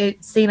a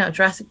scene out of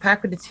Jurassic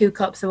Park with the 2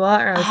 cups of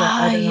water. I was like,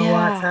 I don't know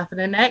what's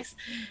happening next.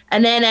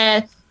 And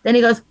then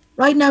he goes,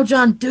 right now,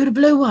 John, do the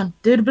blue one.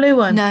 No.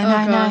 And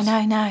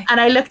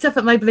I looked up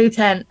at my blue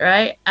tent,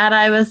 right? And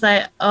I was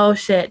like, oh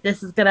shit,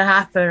 this is gonna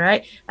happen,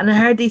 right? And I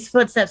heard these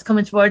footsteps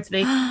coming towards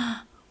me.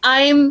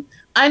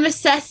 I'm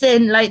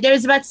assessing, like,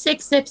 there's about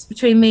 6 steps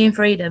between me and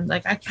freedom.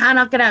 Like, I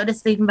cannot get out of the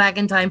sleeping bag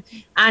in time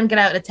and get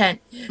out of the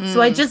tent. So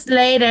I just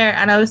lay there,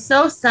 and I was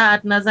so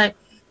sad, and I was like,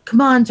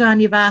 come on, John,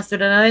 you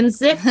bastard. And I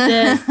unzipped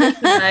the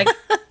sleeping bag.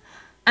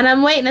 And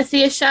I'm waiting to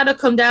see a shadow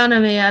come down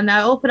on me, and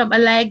I open up my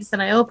legs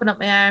and I open up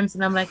my arms,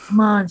 and I'm like, come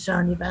on,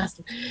 Sean, you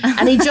bastard.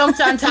 And he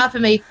jumped on top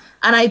of me,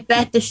 and I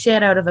bet the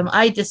shit out of him.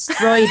 I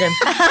destroyed him.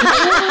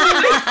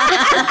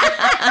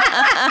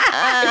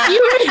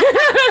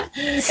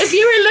 If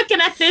you were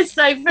looking at this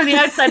like from the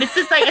outside, it's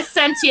just like a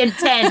sentient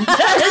tent. It's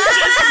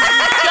just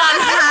gone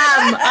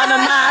ham on a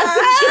mask.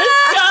 It's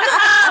just gone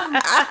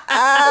ham.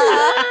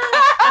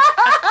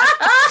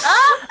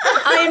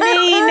 I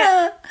mean,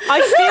 I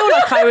feel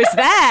like I was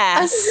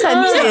there. A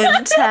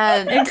sentient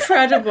tent.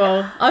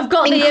 Incredible. I've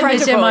got the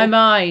image in my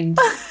mind.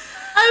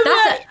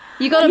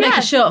 You got to make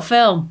a short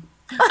film.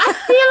 I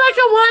feel like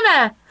I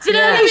wanna. Do you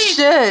know what I mean? You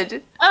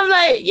should. I'm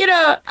like,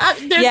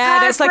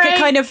 there's like a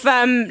kind of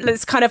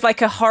it's kind of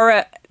like a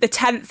horror. The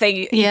tent thing.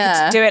 You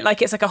could do it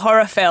like it's like a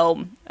horror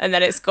film, and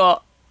then it's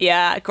got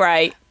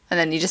great. And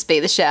then you just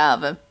beat the shit out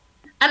of him.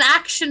 An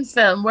action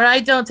film where I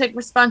don't take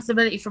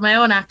responsibility for my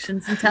own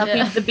actions and tell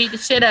people to beat the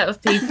shit out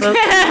of people.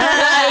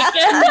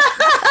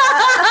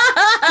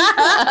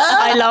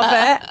 I love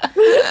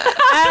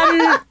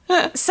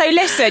it. So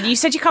listen, you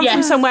said you come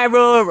from somewhere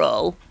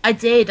rural. I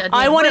did.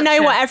 I want to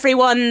know what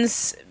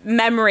everyone's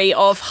memory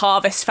of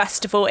Harvest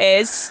Festival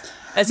is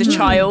as a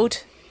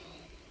child.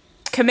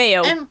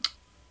 Camille.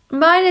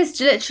 Mine is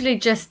literally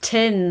just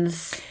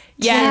tins.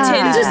 Yeah,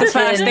 tins was the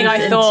first thing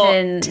I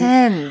thought.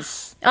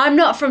 Tins. I'm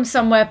not from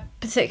somewhere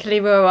particularly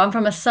rural. I'm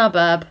from a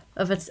suburb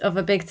of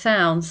a big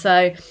town.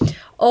 So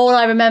all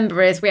I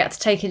remember is we had to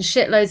take in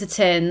shitloads of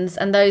tins,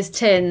 and those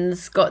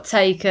tins got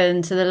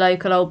taken to the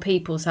local old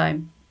people's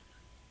home.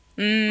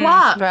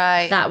 What?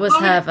 Right. That was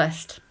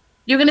Harvest.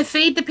 You're going to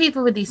feed the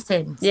people with these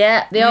tins?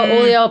 Yeah,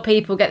 all the old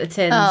people get the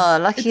tins. Oh,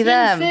 lucky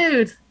them.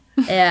 Food.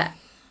 Yeah.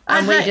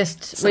 And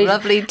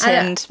lovely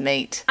tinned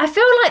meat. I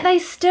feel like they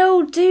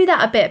still do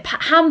that a bit.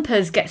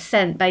 Hampers get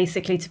sent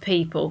basically to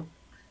people.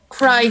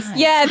 Christ.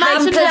 Yeah,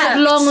 Hampers of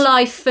long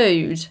life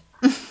food.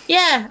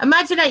 Yeah,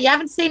 imagine that you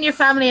haven't seen your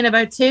family in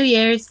about 2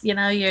 years. You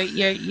know,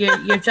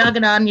 you're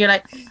jogging on. You're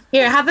like,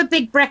 here, have a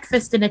big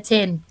breakfast in a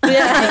tin.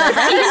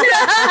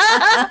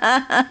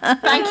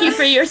 Thank you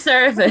for your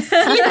service.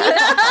 I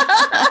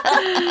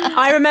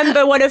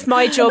remember one of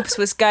my jobs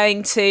was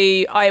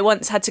I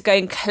once had to go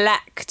and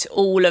collect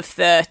all of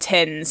the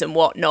tins and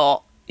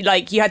whatnot.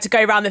 Like, you had to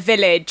go around the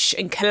village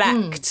and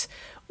collect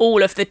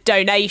all of the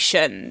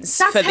donations.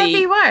 That's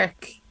heavy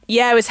work.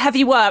 Yeah, it was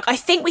heavy work. I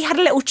think we had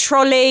a little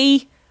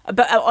trolley,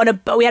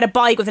 we had a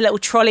bike with a little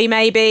trolley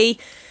maybe.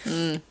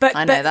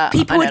 But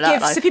people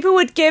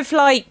would give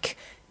like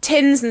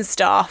tins and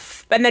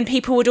stuff, and then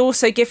people would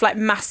also give like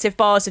massive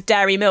bars of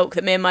dairy milk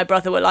that me and my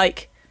brother were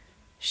like,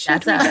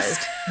 should we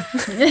just...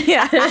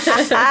 Yeah.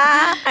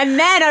 And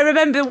then I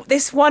remember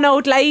this one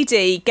old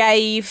lady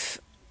gave...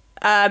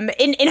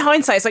 in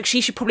hindsight, it's like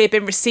she should probably have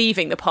been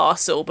receiving the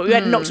parcel, but we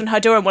went and knocked on her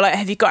door and were like,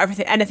 have you got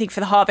anything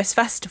for the Harvest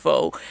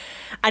Festival?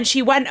 And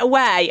she went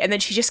away, and then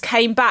she just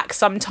came back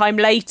sometime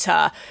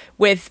later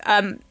with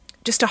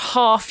just a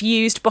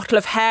half-used bottle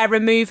of hair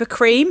remover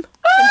cream.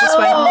 And just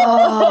went,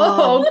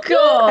 Oh,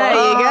 God. there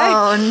you go.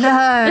 Oh,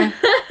 no.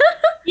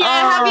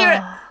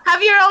 Yeah,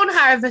 have your own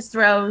harvest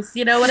rose.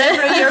 You know,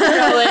 whatever you're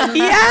growing.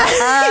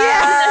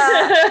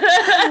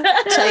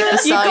 Take the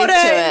side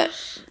to it.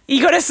 You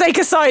got to take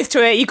a sithe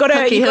to it. You got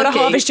to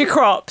harvest your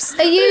crops.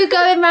 Are you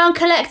going around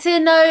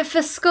collecting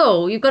for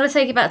school? You've got to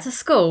take it back to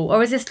school,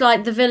 or is this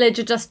like the village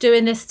are just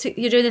doing this?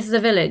 You're doing this as a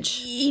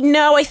village?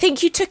 No, I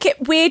think you took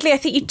it weirdly. I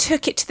think you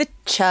took it to the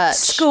Church.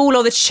 school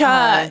or the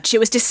church. It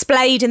was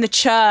displayed in the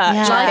church.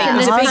 Yeah, I think in it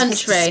was this a big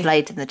country.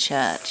 displayed in the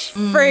church.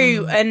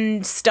 fruit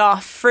and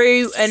stuff,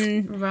 fruit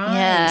and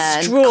Yeah,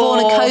 and straw.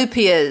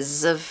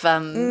 cornucopias of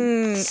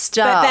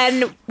stuff. But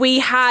then we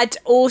had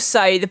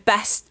also, the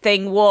best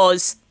thing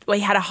was we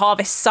had a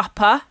harvest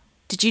supper.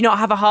 Did you not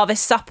have a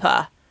harvest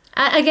supper?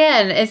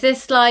 Again, is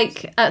this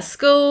like at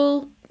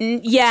school?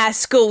 Yeah,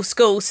 school.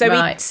 So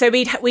Right.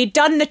 we'd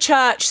done the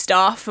church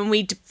stuff, and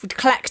we'd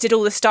collected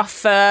all the stuff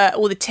for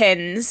all the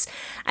tins,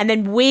 and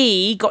then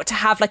we got to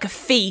have like a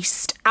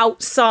feast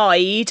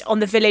outside on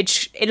the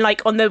village,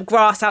 on the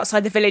grass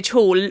outside the village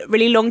hall,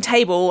 really long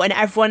table, and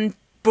everyone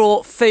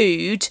brought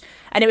food,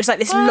 and it was like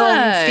this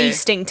long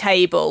feasting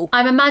table.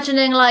 I'm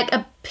imagining like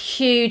a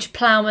huge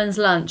ploughman's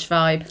lunch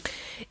vibe.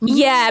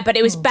 Yeah, but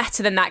it was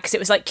better than that because it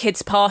was like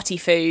kids' party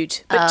food,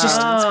 but just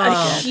a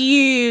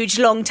huge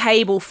long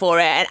table for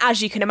it. And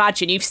as you can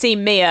imagine, you've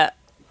seen me at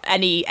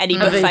any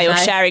buffet or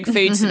sharing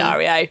food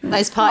scenario.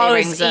 Those party I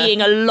rings was are- eating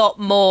a lot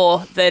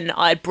more than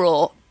I'd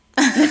brought.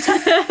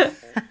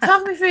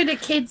 Talk me through the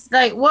kids.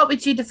 Like, what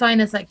would you define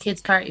as like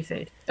kids' party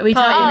food? Are we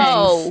Party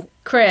talking? rings.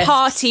 Crisps.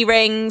 Party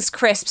rings,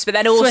 crisps, but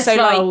then also Swiss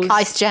rolls. like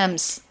Ice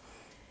gems.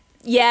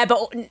 yeah,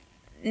 but.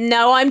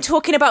 No, I'm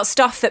talking about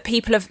stuff that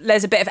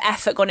there's a bit of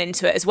effort gone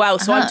into it as well.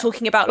 So I'm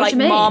talking about What like do you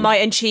mean? Marmite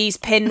and cheese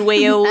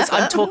pinwheels.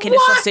 I'm talking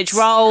What? sausage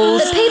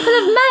rolls. That people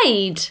have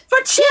made. For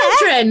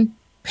children?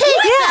 Pick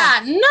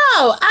that.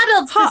 No,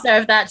 adults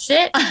deserve that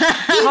shit.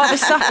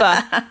 Harvest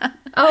supper.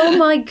 Oh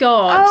my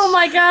God. Oh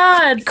my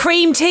God.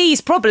 Cream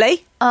teas,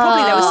 probably.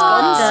 Probably there was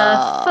scones. The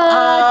fuck?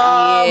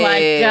 Oh Yeah.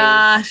 my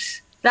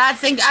gosh.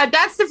 That's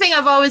the thing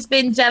I've always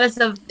been jealous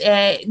of.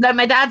 Like,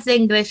 my dad's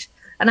English,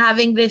 and I have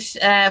English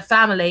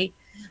family.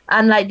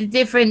 And like the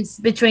difference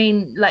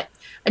between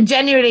and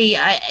generally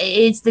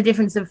it's the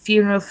difference of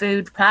funeral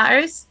food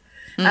platters.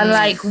 And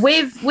like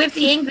with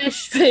the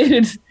English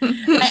food,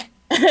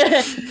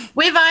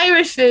 with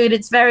Irish food,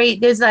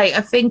 there's like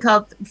a thing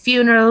called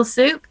funeral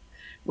soup,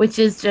 which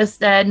is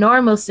just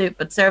normal soup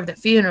but served at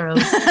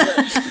funerals.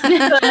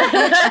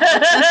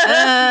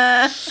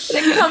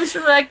 It comes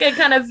from like a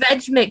kind of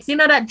veg mix, you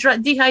know, that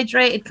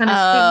dehydrated kind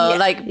of soup.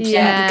 Like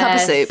Yes. cup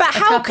of soup. But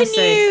how cup of can soup.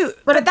 you?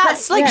 But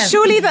that's like yeah.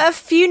 surely at a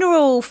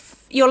funeral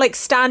you're like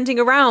standing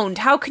around.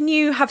 How can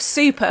you have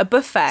soup at a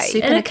buffet?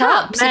 Soup In a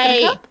cup. Soup in a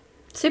Mate, cup.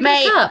 Soup in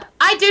Mate, a cup.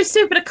 I do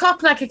soup in a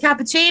cup like a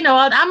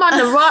cappuccino. I'm on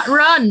the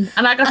run,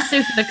 and I got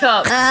soup in a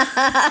cup.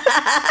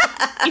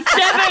 It's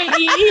never,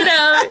 you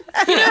don't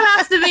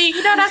have to be.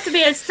 You don't have to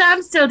be at a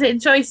standstill to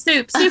enjoy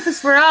soup. Soup is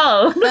for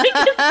all. I'm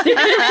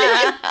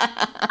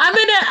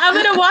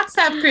in a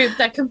WhatsApp group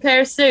that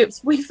compares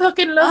soups. We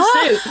fucking love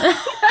soup.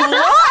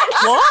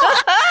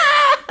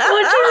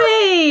 What do you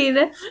mean?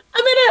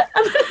 I'm in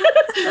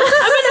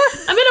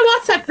a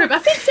WhatsApp group. I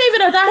think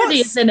David O'Doherty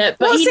is in it,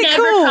 but what's he it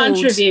never called?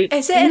 contributes.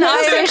 Is it an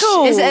What's it Irish?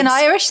 called? Is it an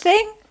Irish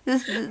thing?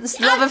 This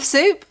love of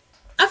soup.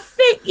 I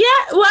think, yeah.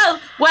 Well,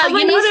 And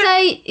when you that-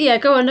 say, yeah,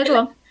 go on, go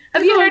on.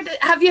 Have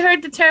you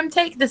heard the term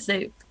 "take the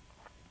soup"?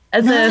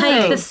 As a Take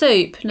thing? the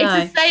soup. No.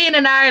 It's a saying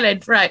in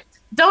Ireland, right?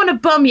 Don't want to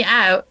bum you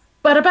out,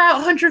 but about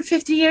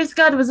 150 years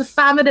ago, there was a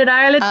famine in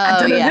Ireland. I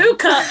don't know yeah. who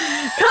caused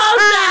that.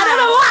 I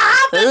don't know what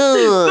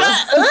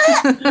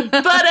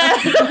happened.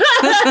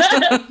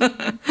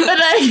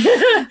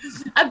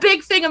 But a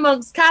big thing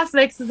amongst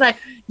Catholics is like,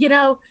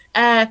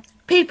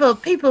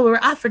 people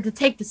were offered to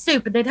take the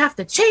soup, and they'd have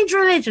to change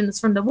religions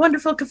from the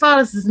wonderful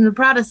Catholicism to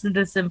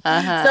Protestantism.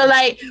 So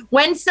like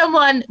when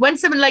someone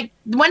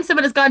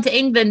has gone to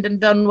England and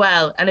done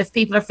well, and if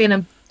people are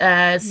feeling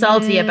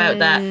salty about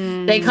that,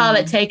 they call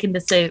it taking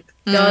the soup.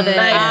 Got it.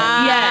 Like,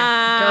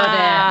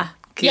 Got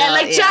it. Yeah,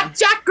 like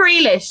Jack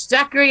Grealish.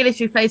 Jack Grealish,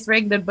 who plays for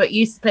England but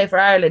used to play for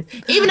Ireland.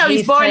 Even though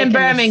he's born in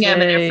Birmingham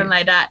and everything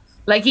like that.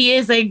 Like, he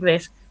is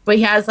English, but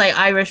he has like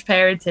Irish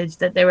parentage,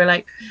 that they were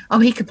like, oh,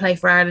 he could play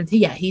for Ireland.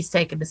 Yeah, he's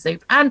taken the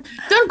soup. And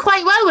done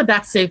quite well with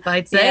that soup,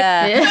 I'd say.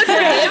 Yeah. Good for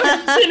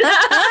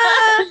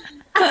him.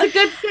 That's a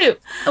good soup.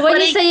 When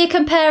you say you're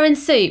comparing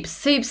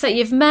soups that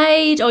you've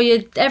made, or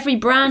every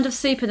brand of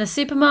soup in the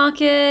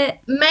supermarket?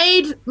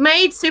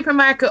 Made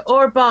supermarket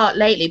or bought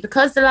lately,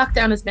 because the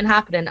lockdown has been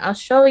happening. I'll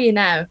show you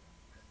now,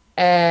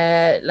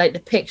 like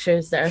the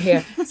pictures that are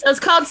here. So it's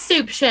called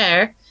Soup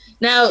Share.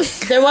 Now,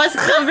 there was a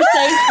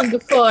conversation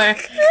before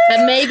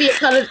that maybe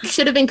it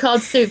should have been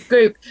called Soup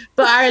Group,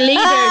 but our leader...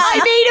 I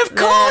mean, of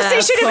course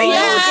it should have been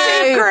called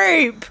Soup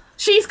Group.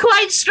 She's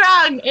quite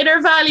strong in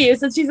her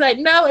values, and she's like,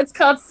 no, it's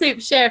called Soup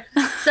Share.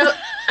 So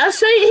I'll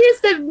show you,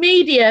 here's the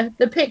media,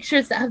 the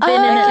pictures that have been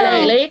in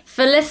it lately.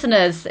 For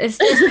listeners, it's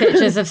just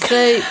pictures of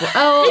soup.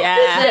 Oh,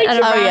 yeah. And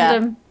a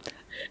random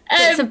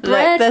bits of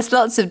bread. There's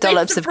lots of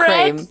dollops of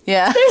cream.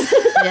 Yeah.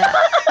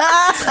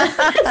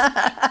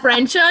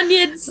 French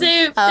onion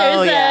soup.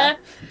 Oh, There's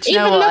Do you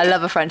know what? I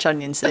love a French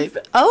onion soup.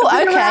 Oh,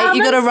 okay.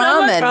 You got a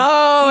ramen.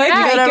 Oh, okay, You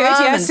got a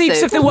good. Yeah, ramen soups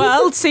soup. of the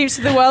world. Soups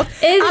of the world.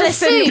 Is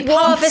Alison, the soup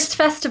Harvest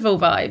Festival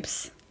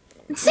vibes?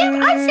 Soup,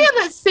 I feel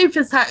that soup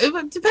is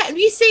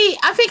you see,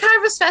 I think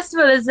Harvest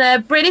Festival is a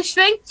British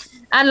thing,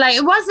 and like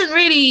it wasn't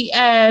really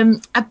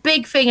a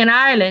big thing in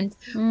Ireland,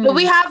 but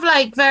we have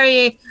like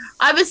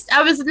I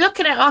was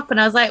looking it up,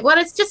 and I was like, well,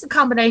 it's just a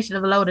combination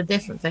of a load of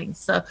different things.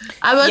 So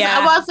I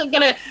wasn't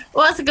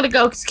gonna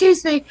go,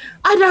 excuse me,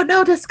 I don't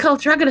know this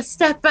culture, I'm gonna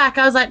step back.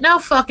 I was like, no,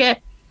 fuck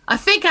it. I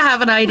think I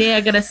have an idea.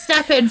 I'm going to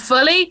step in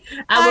fully,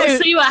 and we'll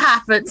see what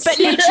happens. But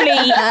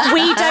literally,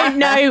 we don't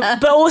know.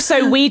 But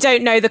also, we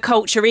don't know the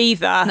culture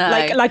either.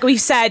 No. Like we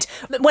said,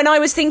 when I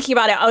was thinking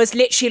about it, I was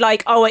literally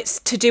like, "Oh, it's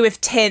to do with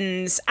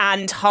tins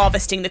and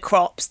harvesting the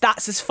crops."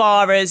 That's as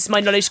far as my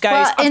knowledge goes.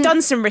 Well, I've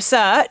done some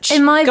research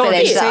In my Go on,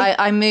 village Lucy. that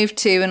I moved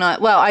to, and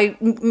I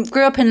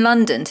grew up in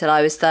London till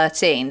I was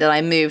 13. Then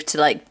I moved to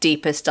like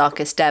deepest,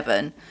 darkest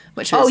Devon,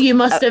 which was you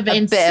must have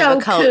been a bit so of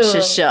a culture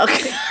cool. shock.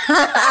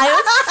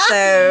 I was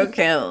so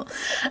cool.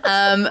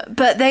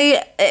 But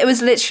it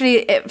was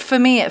literally, for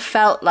me, it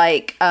felt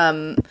like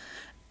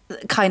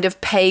kind of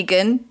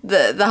pagan,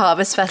 the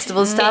Harvest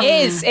Festival stuff. It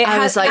is. I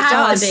was like,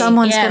 oh, does.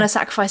 someone's Yeah. going to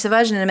sacrifice a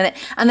virgin in a minute.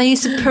 And they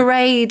used to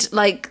parade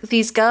like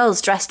these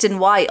girls dressed in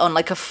white on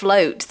like a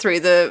float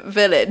through the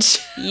village.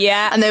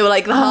 Yeah. And they were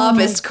like the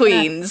harvest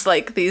queens,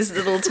 like these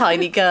little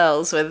tiny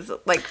girls with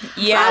like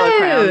Yeah. flower Oh,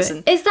 crowns.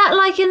 And is that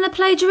like in the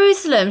play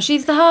Jerusalem?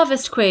 She's the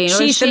Harvest Queen. Or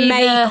She's is the she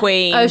May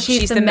Queen. Oh,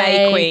 she's the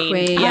May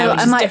Queen. Yeah, oh, which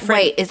is different.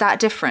 wait, is that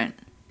different?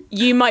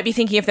 You might be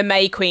thinking of the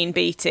May Queen,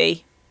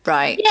 BT.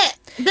 Right.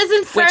 Yeah,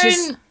 doesn't Which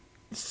is-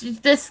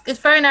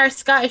 Fern, our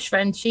Scottish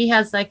friend, she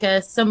has like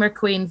a summer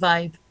queen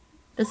vibe,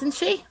 doesn't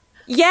she?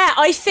 Yeah,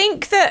 I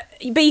think that,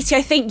 BT,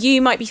 I think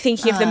you might be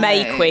thinking of the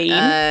May Queen.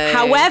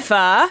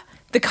 However,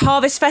 the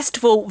Harvest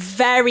Festival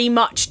very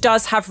much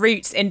does have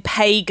roots in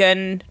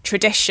pagan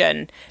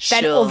tradition.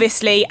 Then Sure.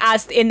 obviously,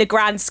 as in the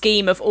grand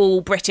scheme of all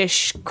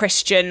British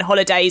Christian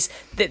holidays,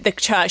 the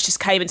church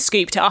just came and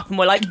scooped it up and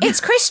were like, it's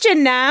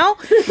Christian now.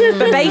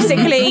 But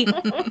basically,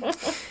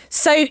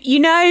 so,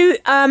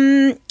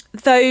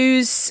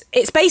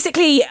 it's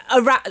basically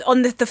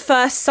on the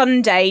first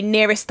Sunday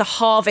nearest the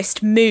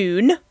harvest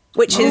moon,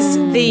 which is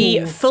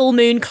the full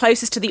moon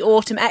closest to the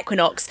autumn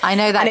equinox. I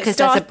know that And it because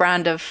there's a start-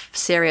 brand of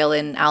cereal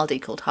in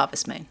Aldi called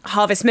Harvest Moon.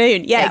 Harvest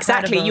Moon. Yeah,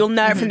 exactly. incredible. You'll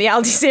know it from the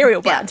Aldi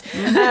cereal brand.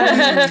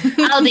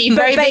 Aldi,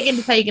 very ba- big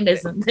into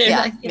paganism. They're Yeah,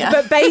 like, yeah.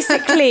 But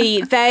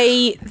basically,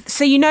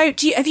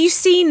 have you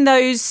seen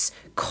those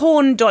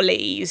corn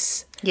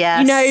dollies?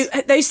 Yes. You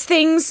know, those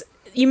things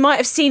you might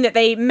have seen that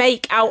they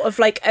make out of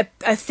like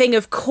a thing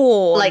of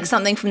corn. Like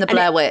something from the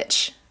Blair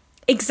Witch.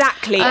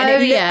 Exactly, and Oh, it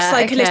looks yeah,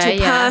 like a okay, little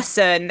yeah.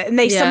 person, and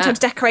they Yeah. sometimes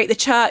decorate the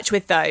church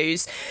with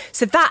those.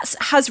 So that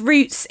has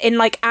roots in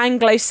like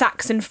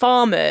Anglo-Saxon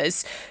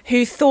farmers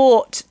who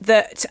thought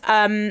that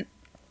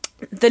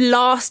the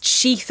last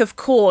sheath of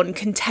corn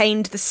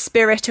contained the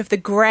spirit of the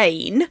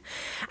grain,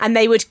 and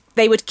they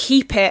would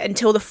keep it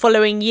until the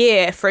following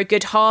year for a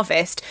good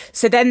harvest.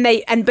 So then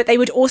but they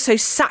would also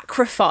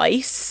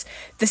sacrifice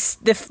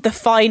the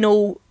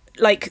final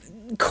like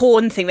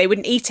corn thing. They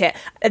wouldn't eat it,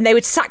 and they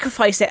would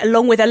sacrifice it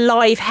along with a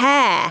live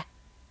hare.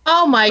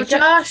 oh my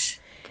gosh!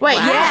 Wait,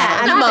 Yeah,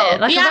 animal,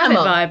 Like the a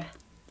animal. rabbit vibe.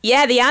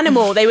 Yeah, the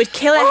animal. They would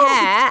kill a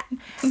hare,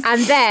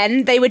 and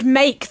then they would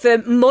make the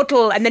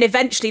model, and then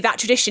eventually that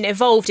tradition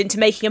evolved into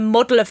making a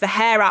model of the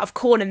hare out of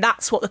corn, and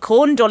that's what the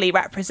corn dolly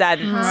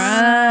represents.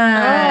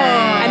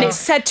 And it's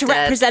said to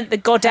represent the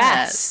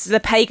goddess, the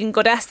pagan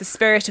goddess, the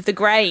spirit of the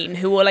grain,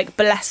 who will like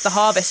bless the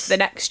harvest for the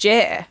next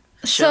year.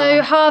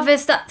 So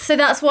harvest, so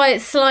that's why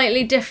it's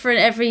slightly different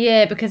every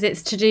year, because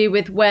it's to do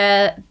with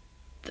where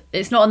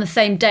it's not on the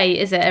same date,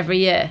 is it, every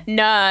year?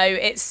 No,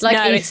 it's like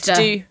no, Easter. It's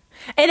to do.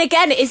 And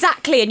again,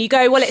 exactly, and you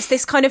go, well, it's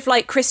this kind of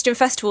like Christian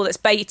festival that's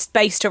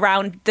based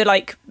around the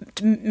like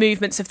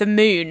movements of the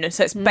moon,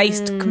 so it's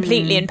based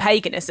completely in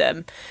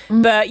paganism.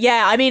 But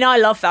yeah, I mean, I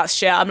love that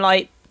shit. I'm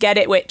like, get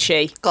it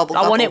witchy. Gobble,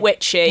 I want gobble. it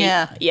witchy.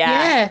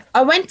 Yeah,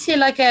 I went to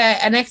like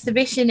an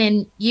exhibition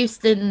in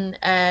Euston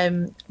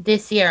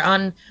this year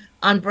on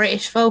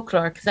British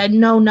folklore, because I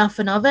know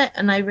nothing of it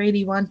and I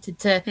really wanted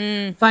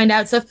to find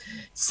out stuff.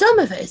 Some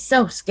of it is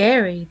so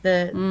scary,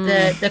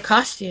 the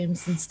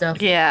costumes and stuff.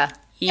 Yeah.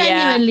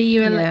 Genuinely,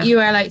 you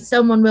are like,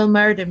 someone will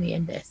murder me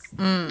in this.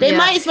 They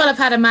might as well have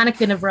had a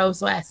mannequin of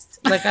Rose West.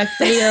 Like, I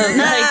feel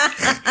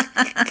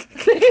like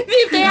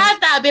if they had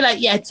that, I'd be like,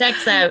 yeah,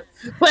 checks out.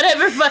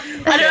 Whatever.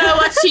 I don't know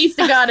what she's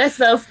the goddess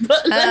of, but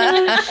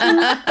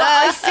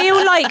I feel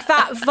like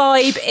that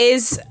vibe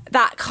is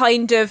that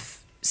kind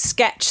of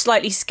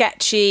slightly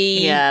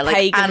sketchy, like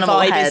pagan animal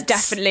vibe heads. is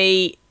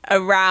definitely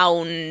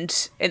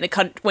around in the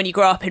country when you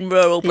grow up in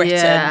rural Britain.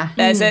 Yeah.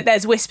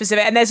 There's whispers of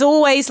it, and there's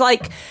always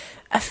like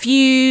a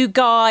few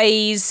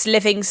guys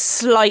living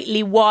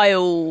slightly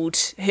wild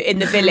in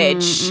the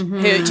village.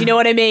 Who, do you know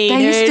what I mean?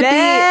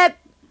 There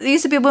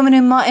used to be a woman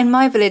in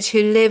my village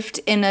who lived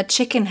in a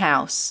chicken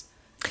house.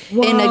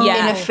 In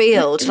a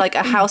field, like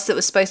a house that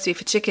was supposed to be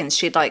for chickens.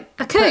 She'd like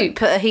A coop?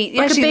 put a heat.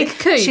 Like a big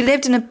coop? She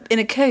lived in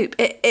a coop.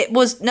 It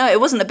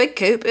wasn't a big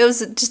coop. It was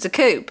just a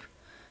coop.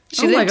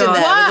 She Oh my lived in God.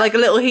 there What? with like a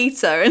little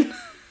heater, and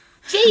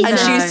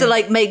Jesus. she used to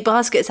like make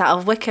baskets out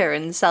of wicker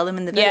and sell them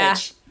in the Yeah.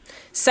 village.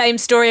 Same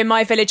story in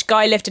my village.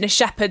 Guy lived in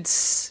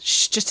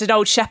just an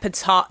old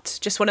shepherd's hut,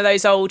 just one of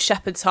those old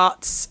shepherd's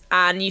huts,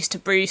 and used to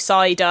brew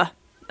cider.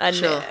 And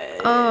Sure.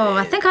 Oh,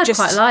 I think I'd Just-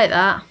 quite like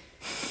that.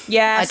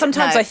 yeah, don't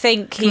sometimes know. I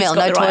think he's Camille,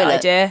 got no the right toilet.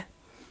 idea.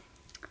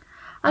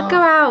 I'd go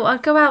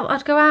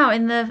out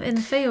in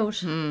the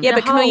field. Yeah,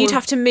 but Camille, you'd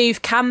have to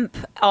move camp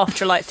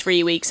after like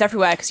 3 weeks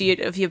everywhere because you'd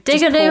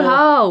dig a new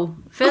hole,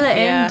 fill it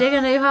Yeah. in, dig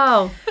a new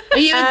hole. Are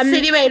you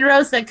insinuating,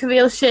 Rose, that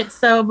Camille shit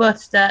so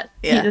much that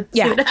Yeah.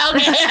 Yeah. Okay.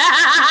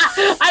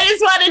 I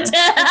just wanted to.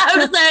 I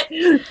was like,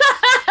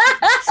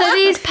 So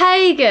these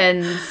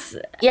pagans,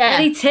 yeah.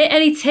 any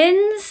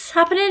tins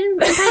happening in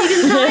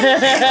pagan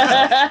times?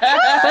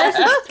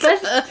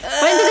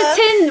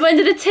 When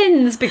did the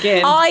tins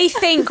begin? I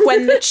think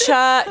when the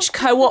church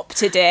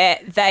co-opted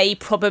it, they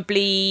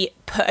probably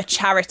put a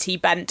charity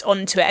bent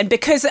onto it. And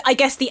because I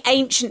guess the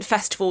ancient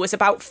festival was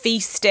about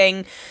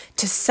feasting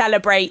to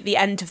celebrate the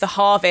end of the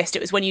harvest, it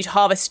was when you'd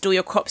harvested all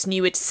your crops and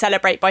you would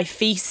celebrate by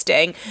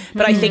feasting.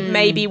 But I think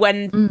maybe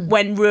when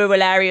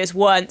rural areas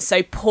weren't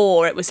so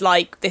poor, it was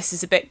like, this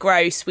is a bit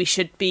gross, we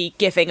should be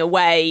giving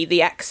away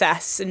the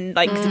excess, and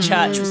like the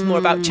church was more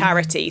about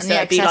charity. So And the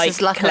it'd be excess like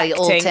is luckily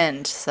all collecting.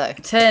 tinned, so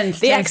Tins.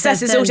 The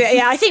excess is all.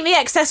 Yeah, I think the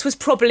excess was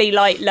probably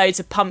like loads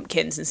of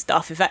pumpkins and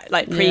stuff,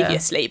 like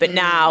previously. But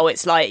now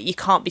it's like you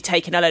can't be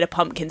taking a load of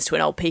pumpkins to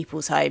an old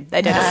people's home.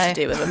 They don't know what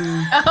to do with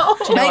them. Oh,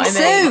 know make what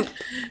I mean? soup.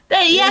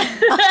 yeah.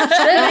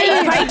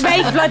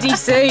 make bloody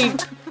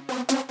soup.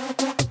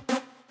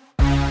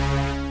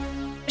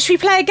 Should we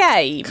play a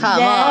game? Come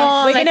Yeah. on.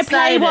 Oh, We're I'm going to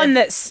play excited.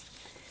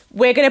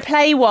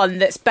 one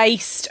that's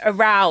based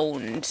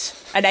around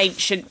an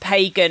ancient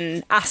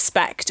pagan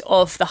aspect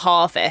of the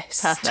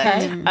harvest.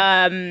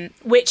 Perfect.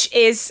 Which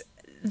is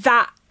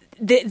that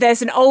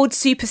there's an old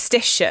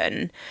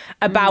superstition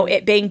about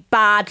it being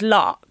bad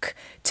luck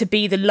to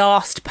be the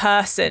last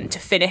person to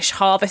finish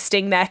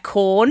harvesting their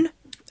corn.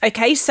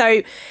 Okay,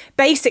 so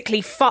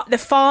basically all the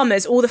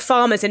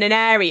farmers in an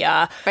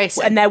area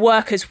Racing. and their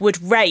workers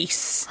would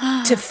race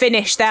to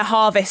finish their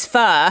harvest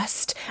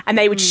first, and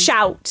they would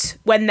shout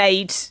when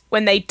they'd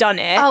done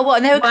it. Oh, what?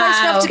 And they were close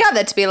Wow. enough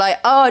together to be like,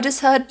 oh, I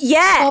just heard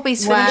Yeah,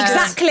 Bobby's Wow. finished.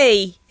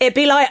 exactly. It'd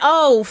be like,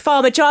 oh,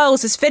 Farmer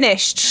Giles has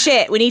finished.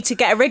 Shit, we need to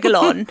get a wriggle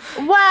on.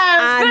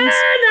 Wow. And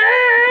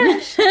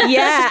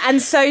yeah,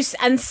 and so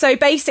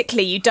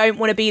basically, you don't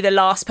want to be the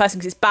last person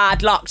because it's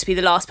bad luck to be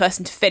the last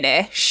person to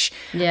finish.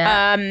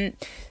 Yeah.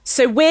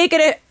 So we're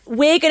gonna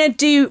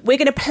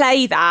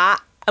play that,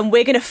 and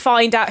we're gonna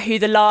find out who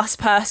the last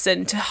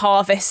person to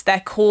harvest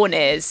their corn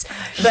is.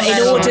 But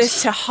in order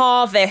to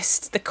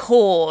harvest the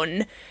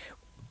corn,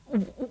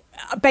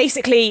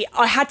 basically,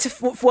 I had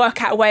to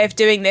work out a way of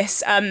doing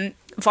this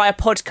via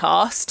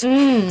podcast.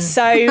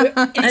 So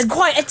it's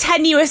quite a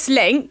tenuous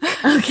link.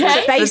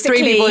 Okay. The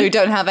three people who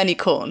don't have any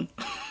corn.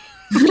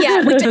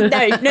 Yeah, no.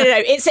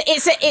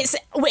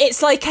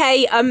 It's like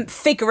a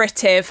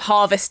figurative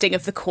harvesting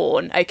of the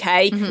corn.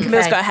 Okay,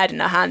 Camille's got her head in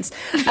her hands.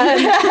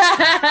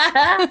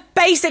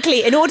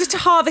 Basically, in order to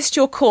harvest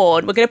your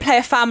corn, we're going to play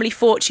a family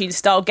fortune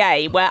style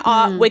game where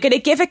we're going to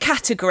give a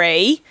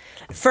category.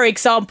 For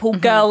example,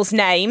 girls'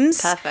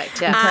 names.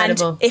 Perfect, yeah. And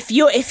Incredible.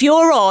 if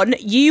you're on,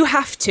 you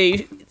have to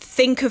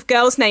think of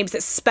girls' names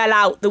that spell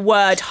out the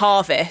word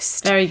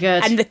harvest. Very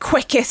good. And the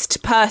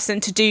quickest person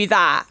to do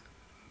that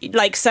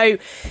like so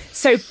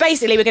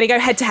basically we're going to go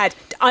head to head.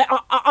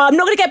 I'm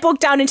not going to get bogged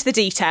down into the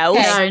details.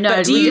 No,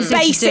 but do we you just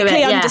need to do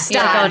basically it. Yeah,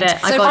 understand? I got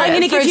it. I So got I'm it.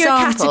 going to give you a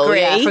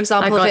category. Yeah, for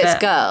example, I if got it's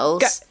it.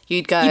 girls,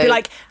 you'd go. You'd be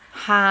like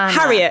Hannah.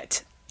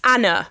 Harriet,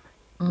 Anna.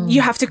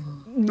 You have to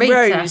Rita.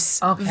 Rose,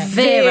 Okay.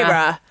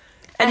 Vera.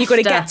 And you've got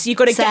to get to the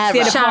end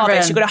of Sarah.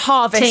 harvest. You've got to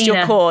harvest Tina.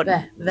 your corn.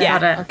 There. Yeah,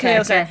 Got it.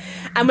 Okay.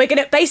 And we're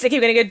going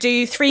to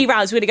do 3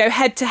 rounds. We're going to go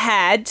head to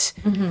head,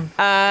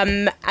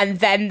 and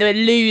then the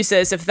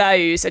losers of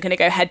those are going to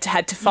go head to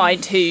head to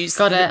find who's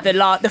Got it.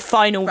 the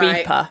final Right.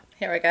 reaper.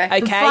 Here we go. Okay,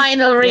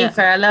 Final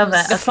Reaper, I love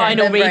it. the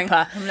final remembering.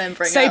 reaper. I'm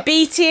remembering So up.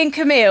 BT and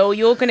Camille,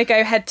 you're going to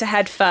go head to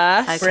head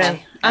first.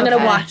 Okay. I'm going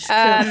to watch.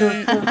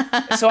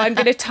 So I'm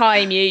going to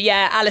time you.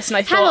 Yeah, Alison,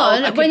 I Hang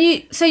thought.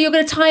 on, so you're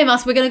going to time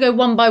us. We're going to go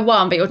one by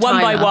one, but you're One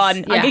time by us. one.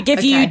 I'm gonna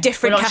give you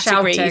different We're not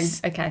categories.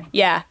 shouting. Okay.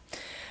 Yeah.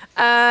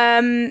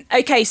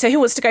 Okay, so who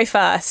wants to go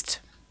first?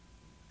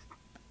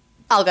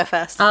 I'll go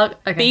first.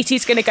 Okay.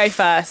 BT's going to go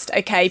first.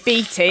 Okay,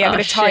 BT, I'm Oh,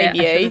 going to time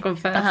shit, I should've you. gone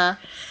first.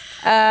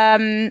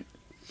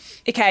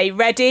 Okay,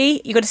 ready?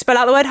 You got to spell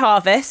out the word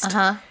harvest.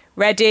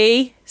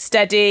 Ready,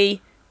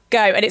 steady, go.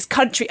 And it's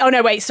country. Oh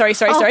no, wait. Sorry.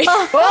 I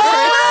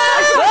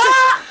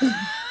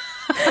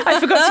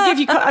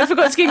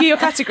forgot to give you your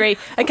category.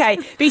 Okay,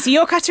 BT,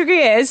 your category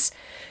is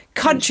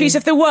countries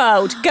of the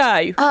world.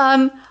 Go.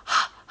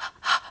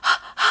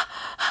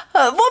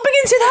 What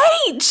begins with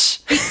H?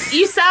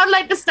 You sound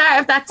like the start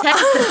of that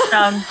Texas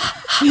song.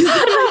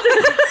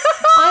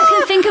 I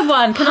can think of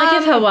one. Can I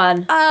give her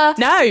one?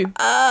 No.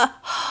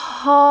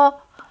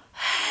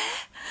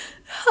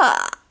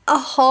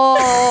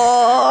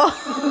 Oh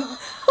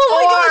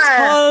my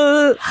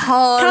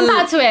god. Come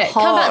back to it.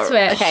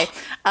 Okay.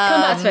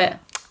 Come back to it.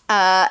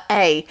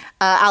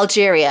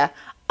 Algeria.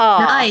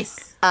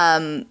 Nice.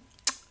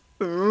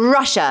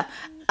 Russia.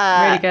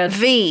 Really good.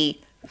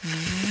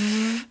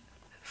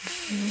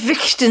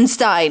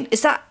 Liechtenstein.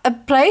 Is that a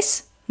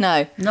place?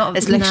 No. Not-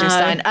 It's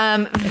Liechtenstein.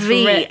 no.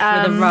 V. With a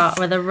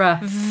R.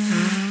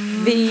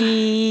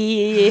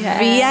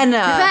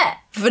 Vienna.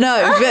 No.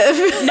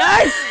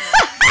 No.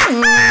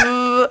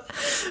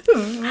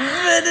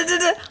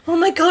 Oh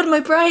my god, my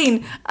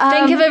brain.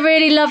 Think of a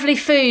really lovely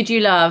food you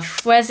love.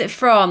 Where's it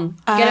from?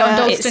 Get it on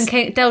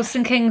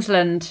Dalston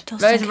Kingsland.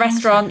 Those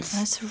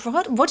restaurants.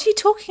 What are you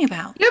talking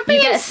about? You're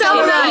being get so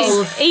summer nice.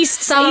 rolls.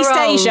 East Summer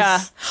rolls. Asia.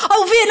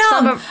 Oh,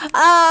 Vietnam.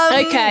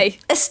 Okay.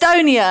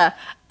 Estonia.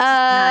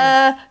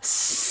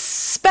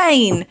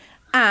 Spain.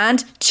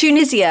 And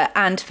Tunisia.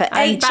 And for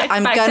And H, back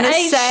I'm to going to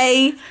H.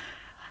 say...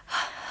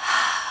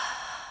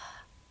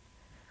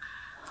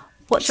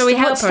 Shall we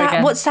help her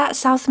again? What's that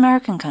South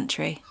American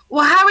country?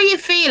 Well, how are you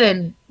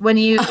feeling when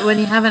you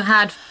haven't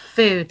had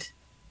food?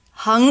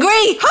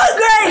 Hungry!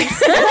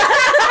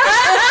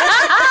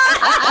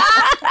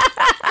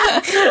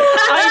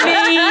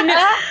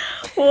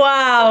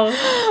 Wow.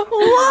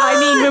 I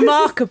mean,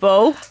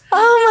 remarkable.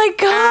 Oh my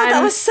god,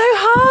 that was so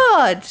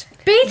hard.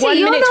 BT, 1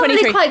 you're minute normally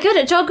 23. quite good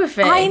at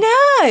geography. I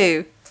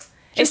know.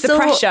 It's Just the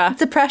thought- pressure.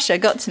 The pressure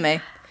got to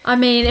me. I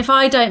mean, if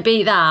I don't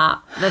beat that,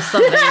 there's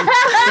something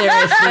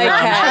seriously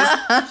wrong.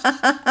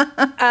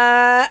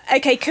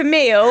 Okay,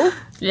 Camille,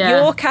 Yeah.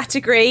 your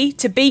category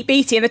to beat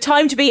BT, and the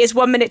time to beat is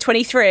 1 minute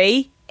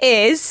 23,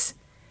 is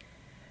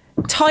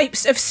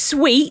types of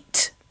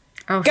sweet.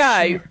 Oh,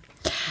 Go. shit.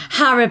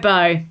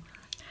 Haribo.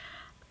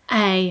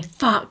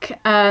 Fuck.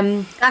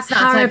 That's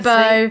not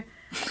Haribo.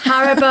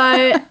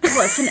 Haribo.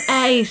 What's an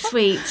A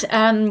sweet?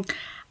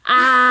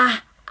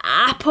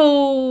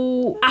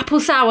 Apple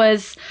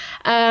sours.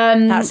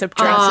 That's a drink.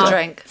 That's a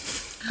drink.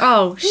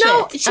 Oh shit.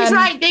 No, she's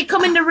right. They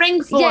come in the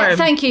ring form. Yeah,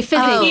 thank you.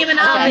 Fizzy. Team and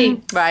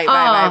Aldi. Right.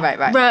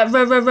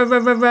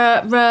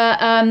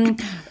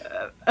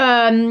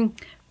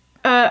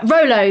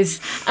 Rolos.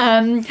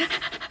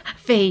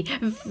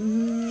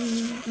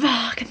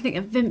 I can think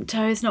of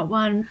Vimto is not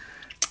one.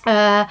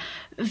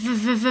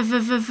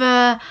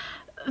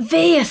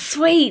 V is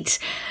sweet.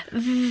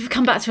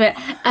 Come back to it.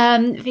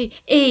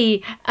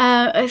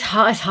 It's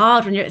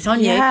hard when it's on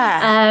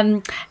Yeah.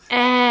 you.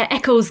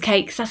 Eccles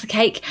cakes. That's a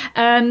cake.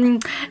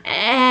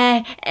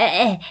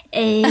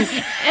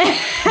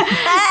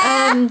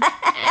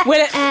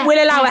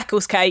 We'll allow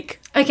Eccles cake.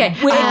 Okay.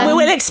 We'll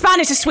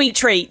expand it to sweet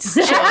treats.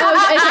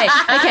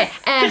 Okay.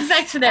 S,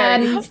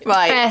 Confectionery.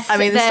 Right. S, I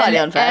mean, it's slightly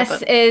then unfair, S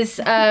but- is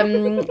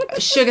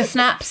sugar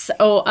snaps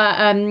or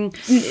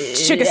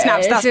Sugar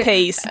snaps, that's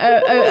peas.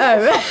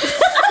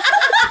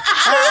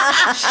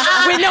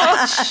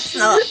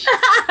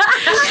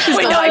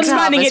 We're not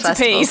expanding it to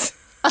Harvest peas.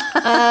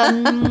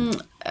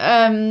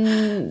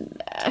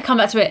 come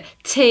back to it.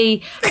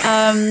 T.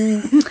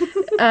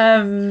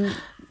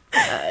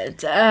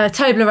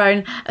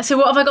 Toblerone. So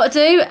what have I got to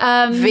do?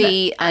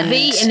 V and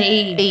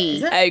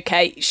E.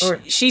 Okay,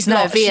 she's No,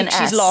 lost. V and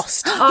She's S.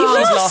 lost. She's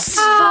lost.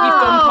 You've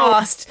gone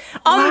past.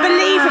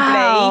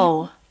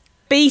 Unbelievably,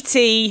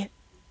 BT.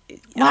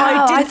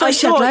 Wow, I thought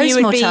she had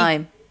loads more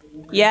time.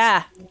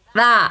 Yeah.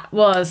 That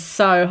was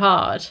so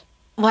hard.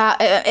 Wow,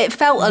 it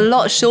felt a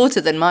lot shorter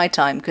than my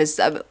time because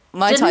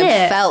my Didn't time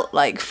it? felt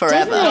like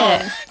forever.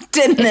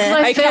 Didn't Didn't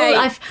it?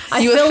 it? I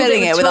You were filled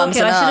filling it with ums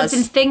talking. and I should have ahs.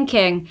 been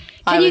thinking.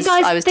 I Can you was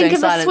guys think doing of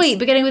silence. a sweet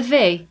beginning with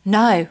V?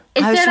 No,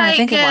 Is I was there trying to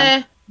think of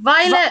one.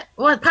 violet?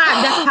 What part?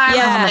 That's Parma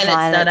Yeah. violets.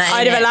 Violets.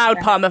 I'd have allowed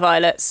Parma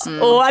Violets.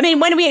 Or, I mean,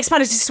 when we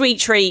expanded to sweet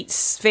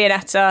treats,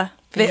 Viennetta,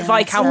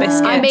 Viscount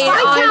biscuits. I mean,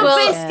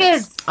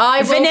 Biscuits. I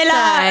will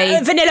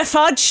say... vanilla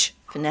fudge.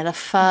 Vanilla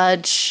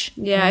fudge.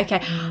 Yeah,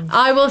 okay.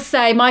 I will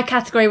say my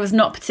category was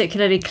not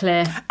particularly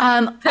clear.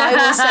 I will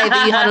say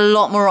that you had a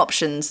lot more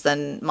options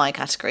than my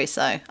category,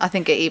 so I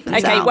think it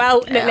evens Okay, out. well,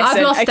 listen.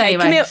 I've lost okay,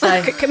 anyway,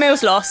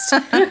 Camille's lost.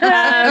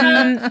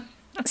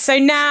 So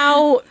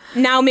now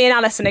me and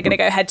Alison are going to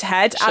go head to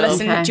head.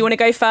 Alison, Okay. do you want to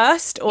go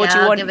first, or do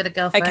you I'll want? give it a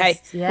go Okay.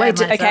 first. Yeah, Wait,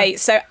 might as Okay.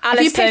 So Alison,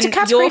 Have you picked a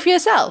category for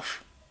yourself?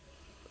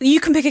 you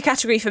can pick a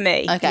category for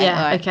me. Okay, Yeah,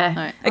 all right, okay. all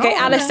right. Okay,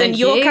 Alison, thank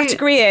your you.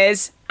 category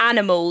is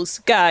animals.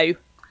 Go.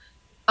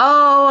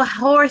 Oh,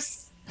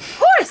 horse.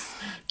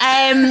 Ape.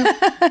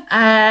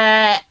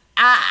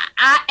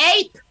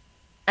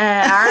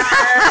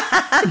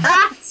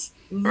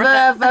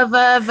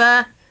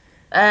 Rat.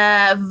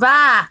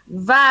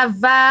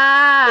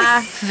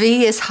 Va.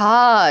 V is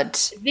hard.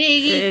 It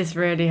V. is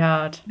really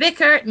hard.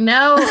 Vicar.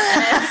 No. In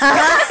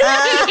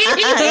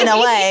a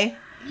way.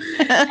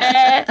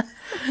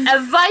 A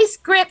vice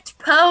gripped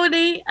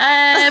pony.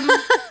 I'm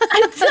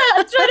trying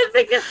to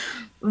think of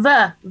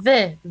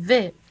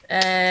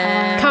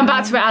Come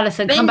back to it,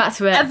 Alison. Come back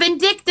to A it.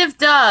 vindictive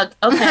dog.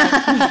 Okay.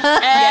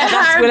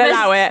 We'll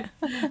allow it.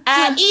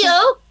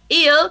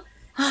 Eel,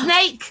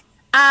 snake,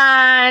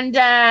 and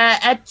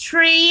a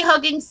tree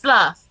hugging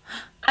sloth.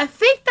 I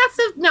think that's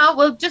no.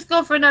 We'll just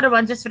go for another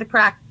one just for the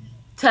crack.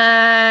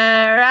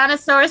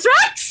 Tyrannosaurus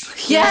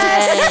Rex.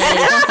 Yes.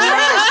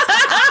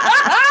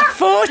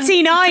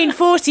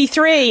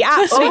 49-43.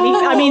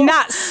 Absolutely. I mean,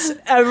 that's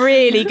a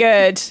really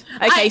good.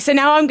 Okay, so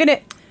now I'm gonna.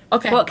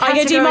 Okay. What I'm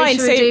category gonna do mine,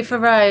 should we so- do for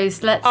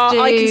Rose? Let's do...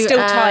 I can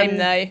still time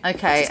though.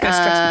 Okay. Just go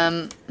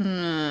straight-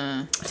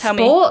 Tell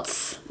me.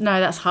 Sports? No,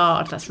 that's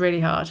hard. That's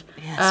really hard.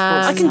 Yeah,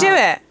 sports I can do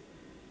it.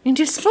 You can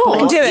do sports. I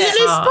can do You it.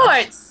 do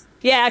sports.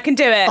 Yeah, I can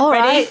do it. All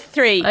Ready? right.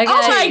 3. Okay.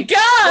 Oh my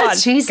god. One.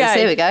 Jesus, Go.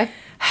 here we go.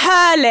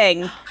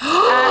 Hurling.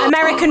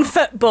 American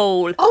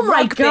football. Oh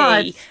my rugby.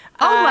 god.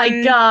 Oh my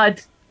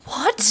god.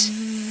 What?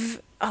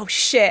 Oh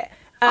shit.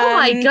 Oh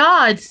my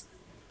god.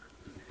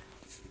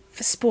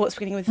 For sports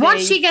beginning with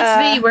Once V. she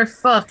gets V, we're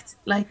fucked.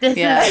 Like this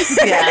Yeah, is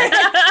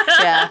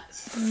yeah.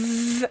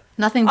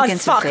 Nothing Oh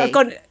begins fuck! with V. I've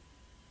got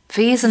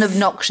V is an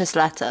obnoxious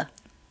letter.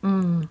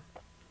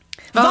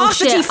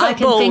 varsity shit, I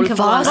football. can think of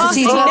one.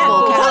 Varsity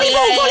Netball.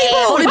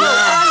 football.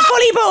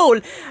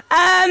 Volleyball.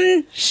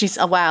 Volleyball. She's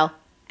wow.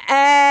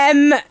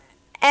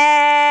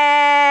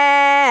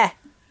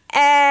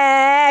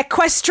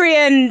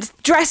 Equestrian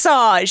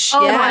dressage.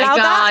 Oh Yeah. my Allow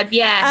that? god,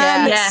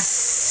 yeah. Yeah.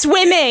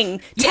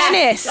 Swimming.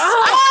 Tennis.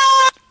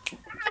 Oh, that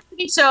has to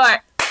be short.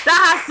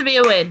 That has to be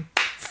a win.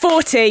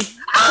 40.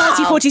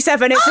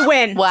 47. It's a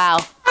win. Wow.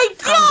 My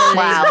god.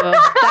 Wow.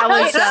 That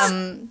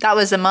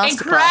was a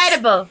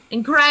masterclass.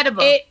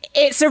 Incredible.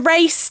 It's a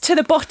race to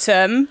the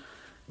bottom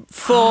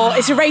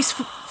it's a race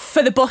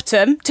for the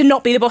bottom, to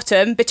not be the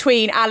bottom,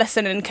 between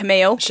Alison and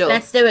Camille. Sure.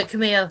 Let's do it,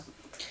 Camille.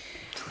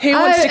 Who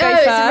wants to go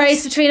first? It's a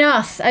race between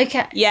us.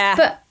 Okay. Yeah.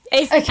 But,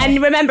 okay.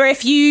 And remember,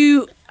 if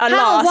you are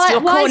last,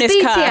 your why corner's is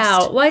BT cursed.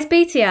 out? Why is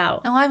BT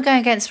out? No, I'm going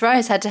against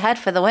Rose head to head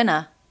for the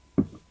winner.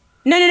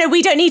 No,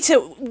 we don't need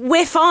to.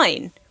 We're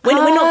fine. We're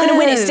not going to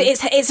win.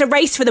 It's a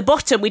race for the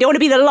bottom. We don't want to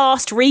be the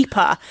last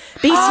Reaper.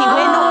 BT, we're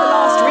not the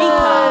last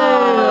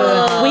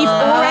Reaper. We've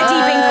already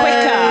been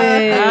quicker.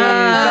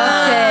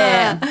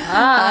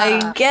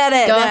 I get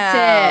it now.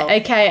 Got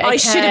it. Okay. I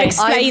should have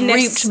explained I've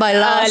this reaped my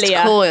last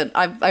earlier. corn.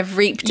 I've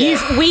reaped it.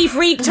 We've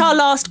reaped our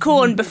last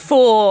corn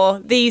before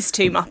these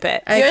two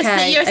Muppets.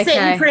 Okay, You're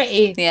sitting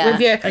pretty Yeah.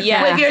 with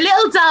your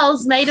little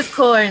dolls made of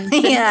corn.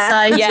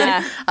 Yeah.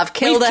 Yeah. I've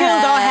killed We've a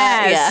killed our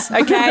hare. hares. Yeah.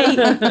 Okay.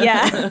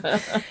 Yeah.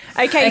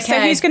 Okay. So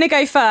Okay. who's going to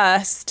go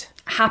first?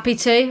 Happy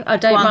to. I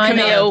don't Go on, mind.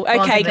 Camille. Go on,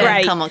 Okay, Camille.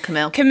 great. Come on,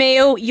 Camille.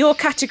 Camille, your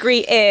category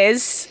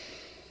is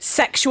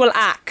sexual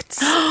acts.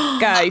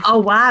 Go. Oh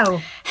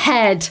wow.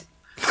 Head.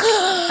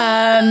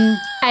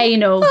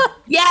 Anal.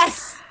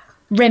 Yes.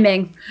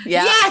 Rimming.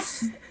 Yeah.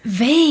 Yes.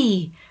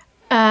 V.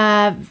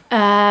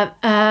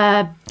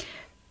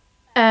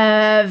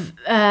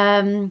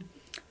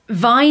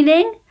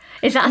 Vining.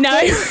 Is that a No.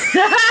 thing?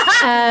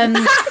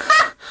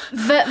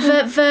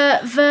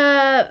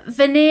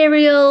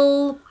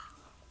 Venereal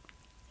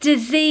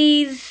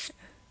disease.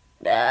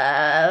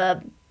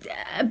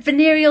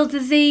 Venereal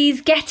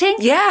disease getting.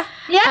 Yeah.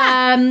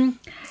 Yeah.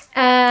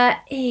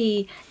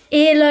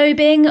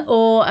 Earlobing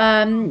or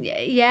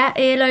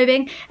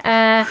earlobing.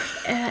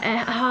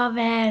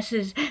 This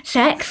is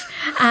sex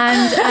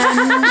and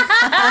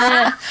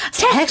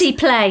testy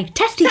play.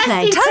 Testy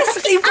play.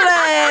 Testy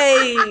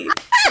play.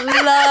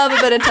 Love a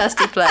bit of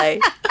testy play.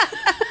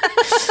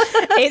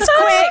 It's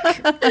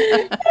quick.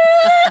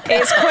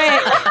 It's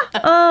quick.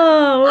 Oh,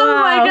 wow. Oh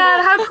my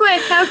god, how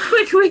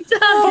quick we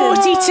done.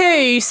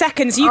 42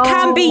 seconds. You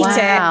can beat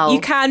wow. it.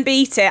 You can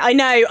beat it. I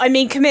know. I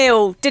mean,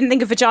 Camille didn't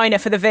think of vagina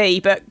for the V,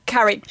 but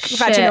carried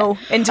vaginal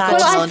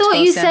intercourse. Well, I thought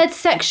you intercourse, yeah. said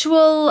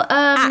sexual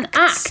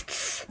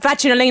acts.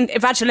 Vaginal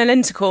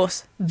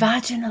intercourse.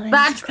 Vaginal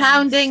Badge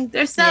pounding.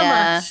 There's so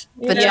much.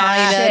 Vagina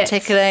Yeah.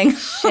 tickling.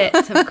 shit,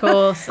 of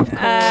course.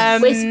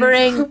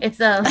 Whispering. It's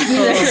a.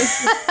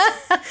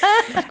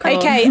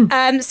 Okay,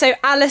 so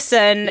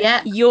Alison,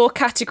 Yeah. your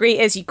category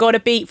is you got to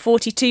beat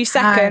 42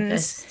 seconds.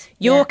 Harvest.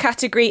 Your Yeah.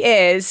 category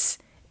is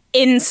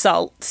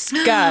insults.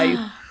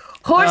 Go.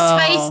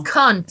 Horseface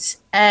cunt.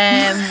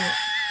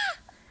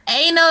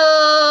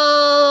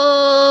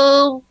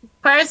 Anal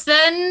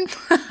person.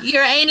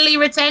 You're anally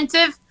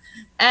retentive.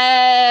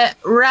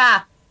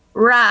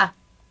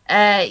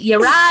 You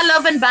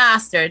loving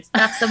bastard.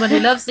 That's someone who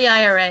loves the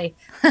IRA.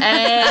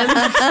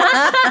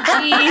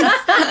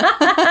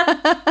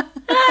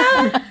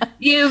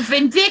 You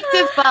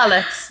vindictive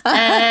bollocks.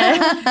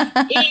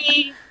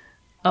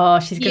 Oh,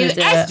 she's You going to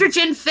do it.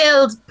 estrogen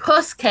filled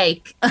puss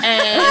cake.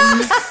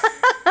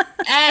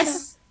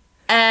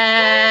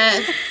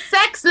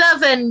 Sex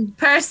loving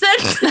person.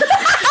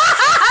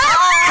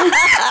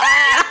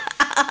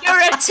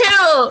 You're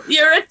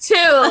a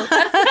tool.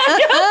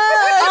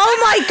 Oh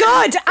my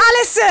God,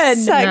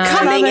 Alison,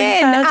 coming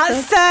in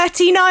at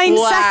 39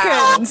 Wow.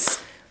 seconds.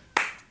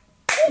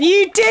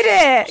 You did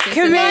it,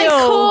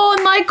 Camille.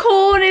 My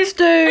corn is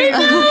doomed.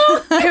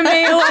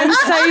 Camille, I'm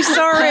so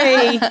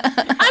sorry.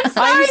 I'm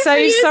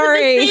so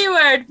sorry. The C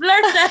word.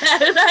 Blurt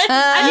that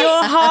out.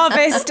 Your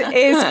harvest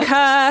is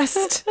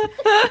cursed.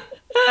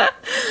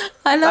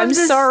 I love I'm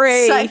this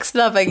sorry.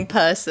 sex-loving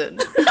person.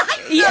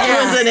 Yeah. It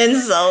was an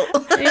insult.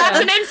 That's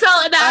an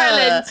insult in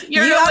Ireland.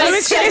 You're you a I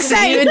was going to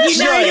say, You you know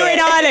enjoy you're in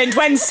it. Ireland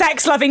when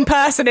sex-loving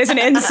person is an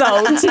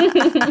insult. Okay,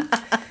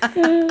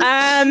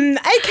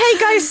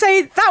 guys, so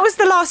that was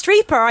the last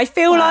Reaper. I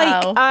feel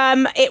like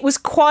it was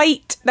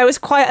there was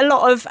quite a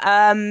lot of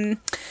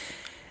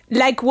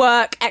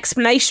legwork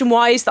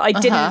explanation-wise that I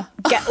didn't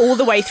get all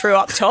the way through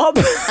up top.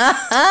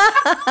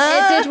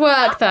 It did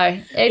work, though.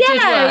 It did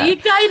Yeah, work. you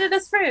guided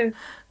us through.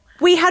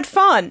 We had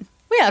fun.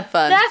 We had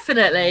fun.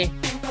 Definitely.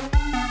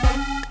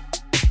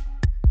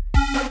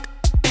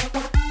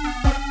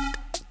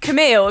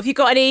 Camille, have you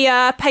got any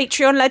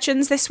Patreon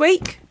legends this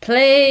week?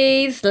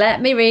 Please let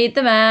me read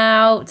them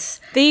out.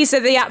 These are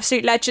the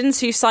absolute legends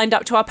who signed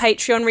up to our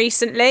Patreon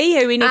recently,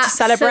 who we need to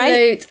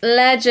celebrate. Absolute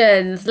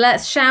legends.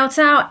 Let's shout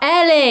out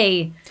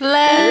Ellie.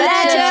 Legend.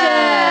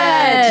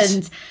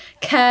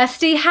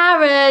 Kirsty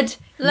Harrod.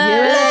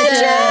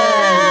 Legend.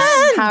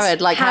 Harrod,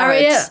 like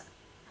Harrods.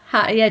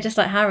 Yeah, just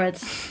like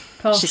Harrods.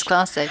 Posh. She's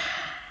classy.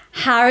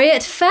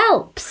 Harriet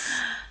Phelps.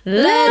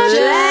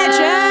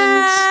 Legend!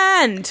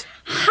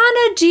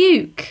 Hannah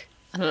Duke.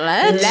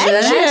 Legend.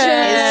 Is she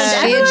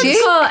a Everyone's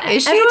Duke? got,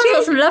 Is she a everyone's got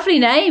Duke? some lovely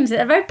names.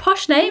 They're very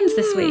posh names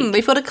this week.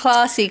 We've got a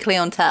classy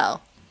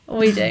clientele.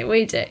 We do.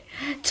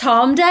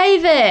 Tom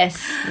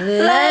Davis.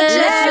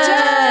 Legend.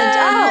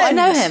 Oh, I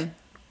know him.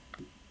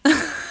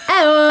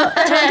 Oh,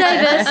 Tom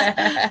Davis.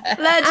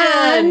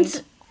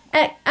 Legend.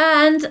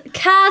 And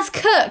Kaz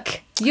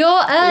Cook. You're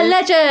a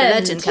legend.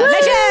 Legend, Kaz.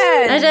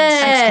 Legend!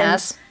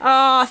 Thanks, Kaz.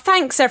 Oh,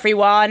 thanks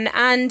everyone.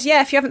 And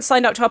yeah, if you haven't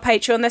signed up to our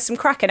Patreon, there's some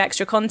cracking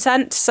extra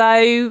content.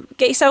 So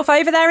get yourself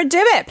over there and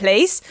do it,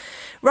 please.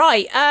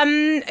 Right,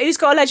 who's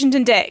got a legend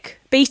and dick?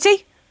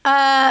 Beatty?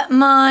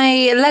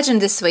 My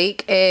legend this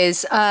week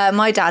is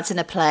my dad's in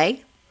a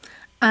play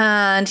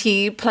and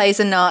he plays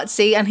a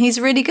Nazi and he's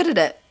really good at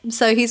it.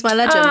 So he's my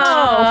legend.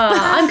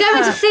 I'm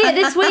going to see it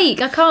this week.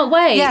 I can't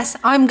wait. Yes,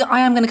 I am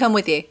going to come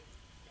with you.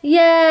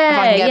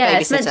 Yeah. get a Yeah.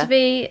 It's meant babysitter. to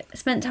be.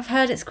 It's meant to have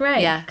heard it's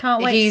great. Yeah,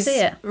 Can't wait he's to see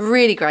it.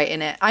 really great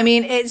in it. I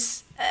mean,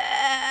 it's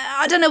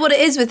I don't know what it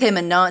is with him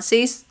and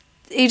Nazis.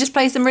 He just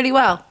plays them really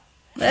well.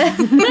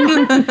 And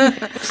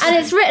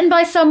it's written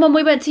by someone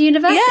we went to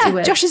university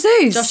with. Josh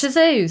Azouz. Josh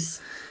Azouz.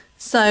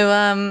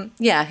 So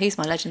yeah, he's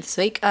my legend this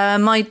week.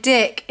 My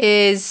dick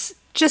is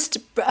just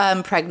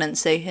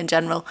pregnancy in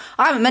general.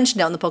 I haven't mentioned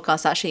it on the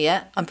podcast actually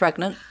yet. I'm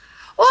pregnant.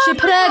 She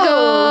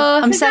prego.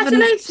 I'm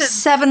Congratulations.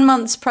 7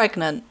 months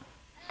pregnant.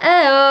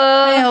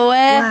 Oh.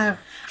 Wow.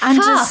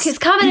 And Fuck, it's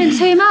coming in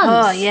 2 months.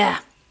 Oh yeah.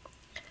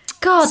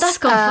 God, that's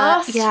gone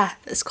fast. Yeah,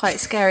 it's quite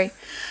scary.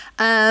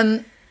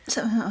 So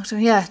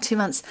yeah, 2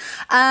 months.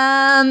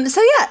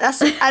 So yeah,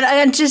 that's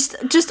and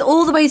just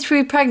all the way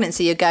through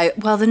pregnancy, you go,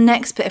 well, the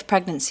next bit of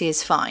pregnancy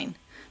is fine.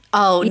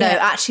 Oh no,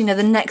 actually no,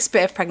 the next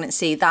bit of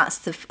pregnancy, that's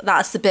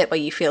the bit where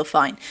you feel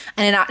fine,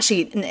 and then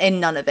actually in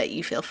none of it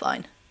you feel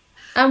fine.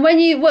 And when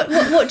you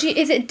what do you,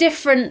 is it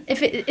different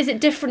is it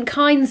different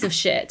kinds of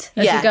shit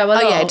as Yeah. you go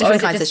along? Oh yeah, or different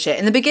is it kinds of just- shit.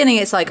 In the beginning,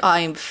 it's like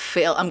I'm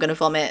going to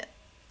vomit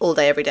all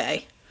day every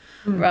day.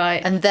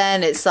 Right. And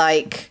then it's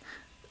like,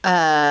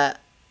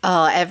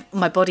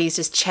 my body's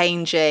just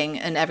changing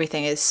and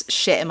everything is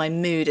shit and my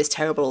mood is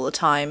terrible all the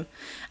time.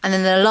 And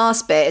then the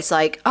last bit, it's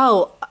like,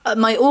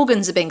 my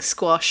organs are being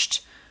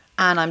squashed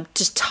and I'm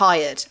just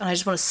tired and I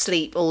just want to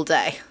sleep all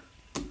day.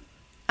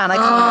 And I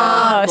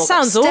can't walk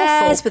sounds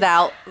upstairs awful.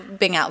 without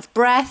being out of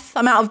breath.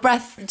 I'm out of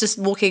breath just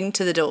walking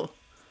to the door.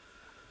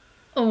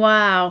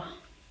 Wow.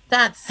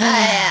 That's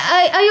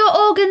Are your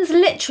organs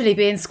literally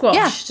being squashed?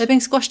 Yeah, they're being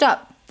squashed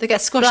up. They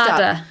get squashed up.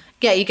 Bladder.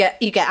 Yeah, you get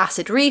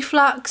acid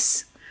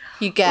reflux.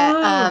 You get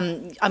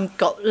I've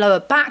got lower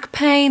back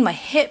pain. My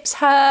hips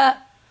hurt.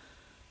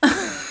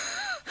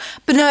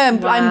 But no, I'm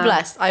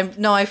blessed. I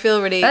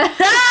feel really.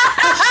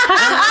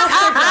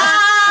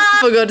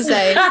 Forgot to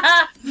say.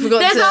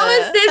 There's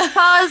always this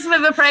pause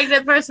with a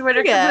pregnant person where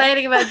they're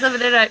complaining about something.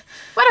 They're like,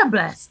 "But I'm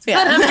blessed."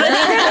 Yeah.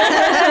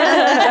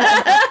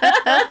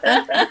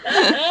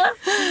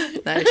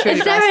 No, it's really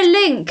Is there blessed. a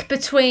link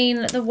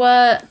between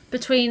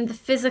between the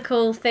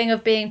physical thing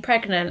of being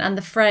pregnant and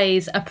the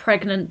phrase "a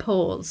pregnant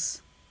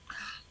pause"?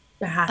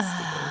 There has to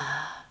be.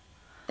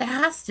 There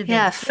has to be.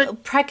 Yeah,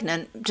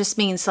 pregnant just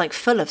means like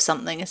full of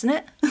something, isn't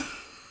it?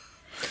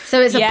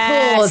 So it's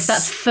Yes. a pause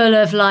that's full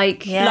of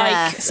like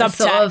Like sort of subtext.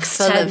 full of tense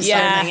something,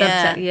 yeah.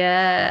 subtext.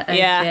 Yeah.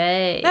 Yeah.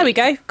 Okay. There we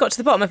go. Got to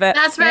the bottom of it.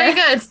 That's very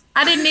good.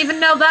 I didn't even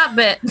know that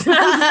bit. I was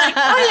like,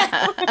 oh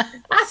yeah,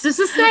 that's just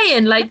a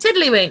saying, like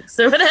tiddlywinks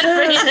or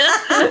whatever. You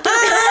know?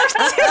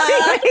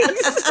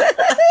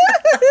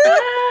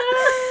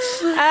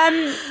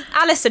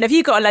 Alison, have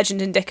you got a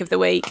legend and dick of the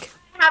week?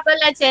 I have a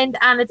legend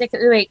and a dick of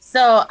the week.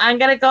 So I'm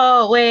gonna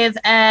go with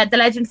the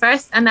legend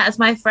first, and that is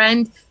my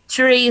friend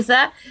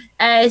Teresa.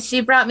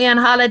 She brought me on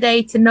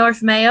holiday to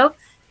North Mayo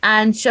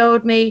and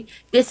showed me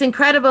this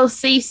incredible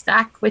sea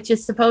stack, which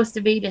is supposed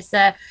to be this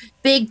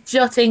big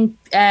jutting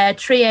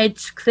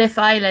tree-edge cliff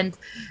island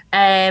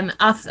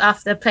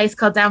off the place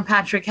called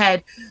Downpatrick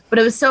Head. But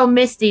it was so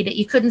misty that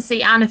you couldn't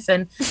see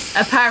anything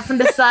apart from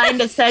the sign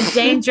that said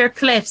Danger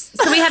Cliffs.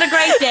 So we had a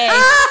great day.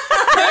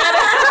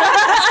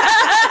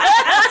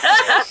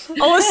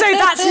 Also,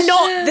 that's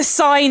not the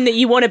sign that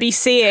you want to be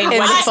seeing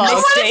when it's fog.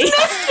 misty.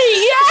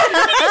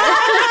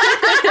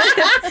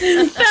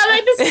 Felt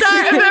like the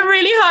start of a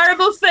really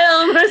horrible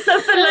film or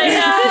something like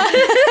that.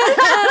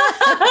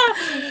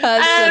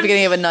 That's the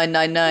beginning of a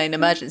 999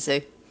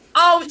 emergency.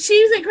 Oh,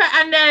 she's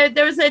incredible. And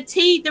there was a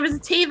T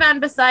van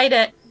beside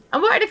it.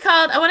 And what are they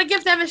called? I want to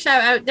give them a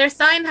shout out. Their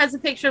sign has a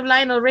picture of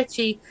Lionel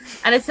Richie,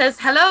 and it says,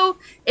 "Hello,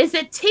 is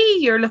it tea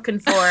you're looking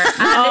for?" And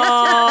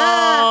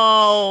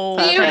Oh,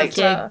 it's Perfect.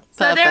 beautiful.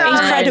 So Perfect. they're all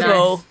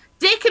incredible. nice.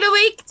 Dick of the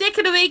week. Dick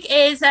of the week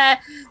is the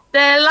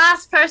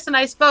last person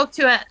I spoke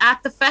to at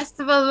the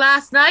festival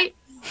last night.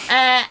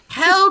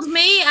 Held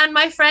me and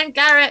my friend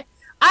Garrett.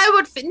 I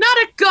would not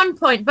at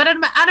gunpoint, but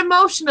at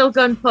emotional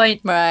gunpoint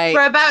Right.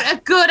 for about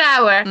a good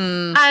hour.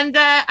 And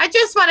I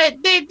just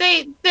wanted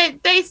they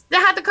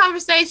had the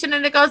conversation,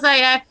 and it goes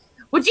like,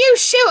 "Would you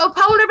shoot a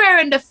polar bear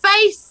in the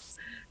face?"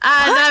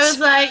 And I was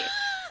like,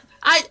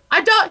 I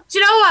don't. Do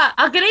you know what?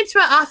 I'll get into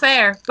it off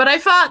air, but I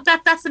thought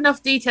that's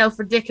enough detail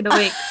for Dick of the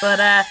Week. But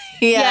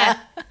yeah,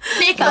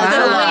 Dick of That's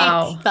the a Week.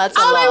 lot. That's a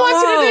All I lot.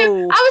 wanted to do,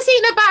 Whoa. I was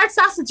eating a battered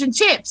sausage and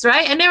chips,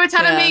 right? And they were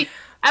telling Yeah. me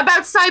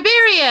about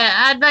Siberia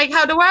and like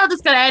how the world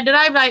is going to end, and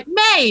I'm like,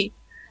 May.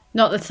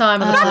 Not the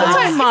time of the Not the night.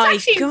 time. my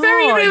It's actually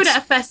very God. rude at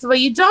a festival.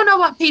 You don't know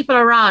what people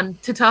are on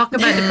to talk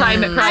about the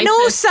climate crisis. And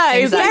also,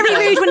 Exactly.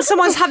 very rude when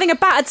someone's having a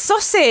battered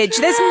sausage.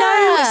 There's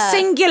no Yeah.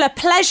 singular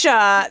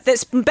pleasure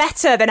that's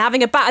better than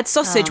having a battered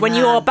sausage when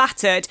you man. are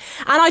battered.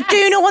 And I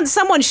do not want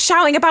someone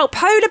shouting about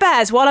polar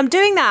bears while I'm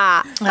doing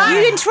that.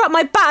 You interrupt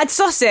my battered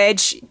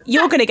sausage,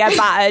 you're going to get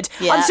battered.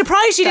 Yeah. I'm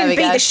surprised you There didn't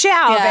we beat go. the shit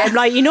out Yeah. of him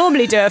like you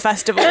normally do at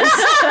festivals.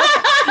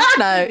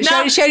 No,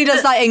 she only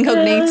does like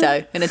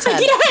incognito in a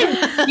tent.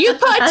 Yeah, you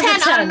put a As a 10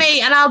 on tent.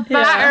 me and I'll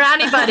batter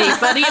anybody.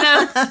 But you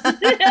know,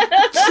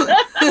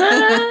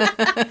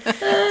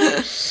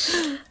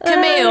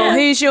 Camille,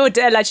 who's your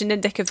legend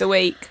and dick of the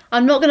week?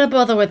 I'm not going to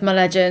bother with my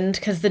legend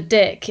because the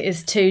dick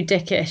is too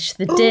dickish.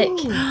 The dick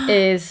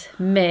is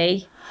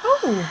me.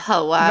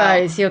 Oh wow.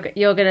 Rose, you're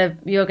gonna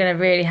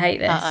really hate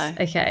this. Uh-oh.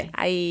 Okay,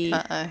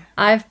 Uh-oh.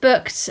 I've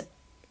booked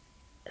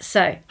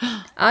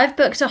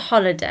a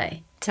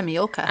holiday To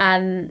Mallorca.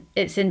 and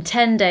it's in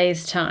 10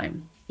 days'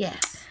 time.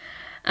 yes.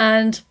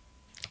 And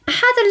I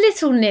had a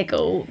little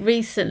niggle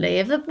recently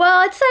I'd say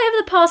over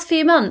the past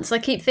few months. I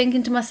keep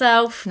thinking to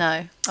myself,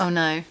 No. Oh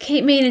no.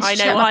 keep meaning to I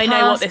check my know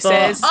passport. what this is. Keep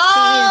meaning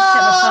to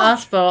check my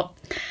passport.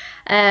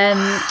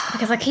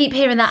 Because I keep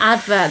hearing that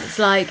advert that's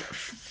like,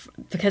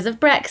 because of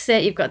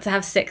Brexit, you've got to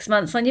have 6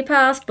 months on your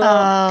passport.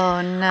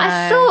 Oh no.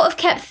 I sort of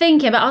kept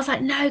thinking, but I was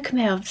like, no,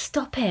 Camille,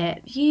 stop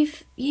it.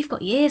 You've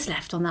got years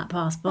left on that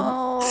passport.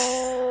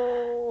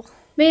 Oh.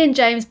 Me and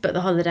James booked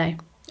the holiday.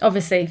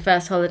 Obviously,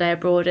 first holiday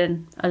abroad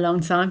in a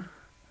long time.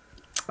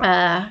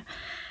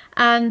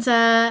 And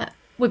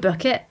we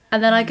book it.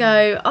 And then I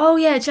go, oh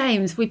yeah,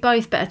 James, we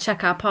both better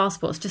check our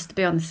passports just to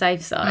be on the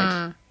safe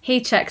side. He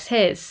checks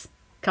his,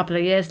 couple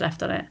of years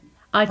left on it.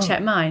 I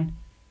check mine.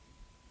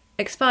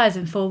 Expires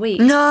in 4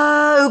 weeks.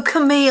 No,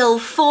 Camille,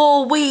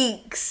 4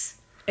 weeks.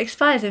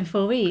 Expires in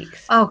 4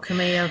 weeks. Oh,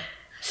 Camille.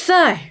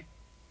 So,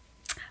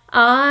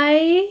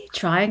 I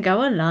try and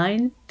go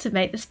online to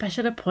make the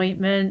special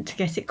appointment, to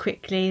get it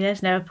quickly.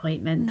 There's no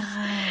appointment.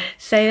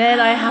 So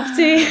then I have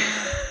to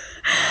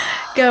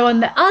go on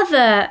the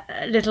other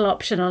little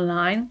option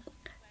online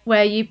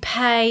where you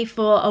pay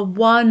for a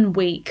 1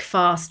 week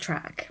fast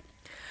track.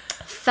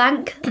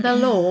 Thank the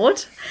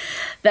Lord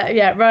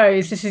that,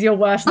 Rose, this is your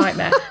worst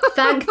nightmare.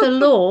 Thank the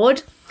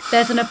Lord,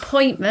 there's an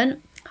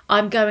appointment.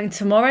 I'm going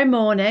tomorrow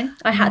morning.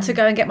 I had to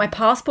go and get my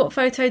passport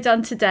photo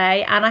done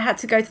today, and I had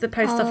to go to the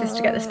post office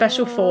to get the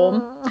special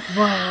form.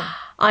 Wow.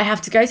 I have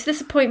to go to this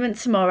appointment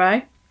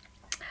tomorrow.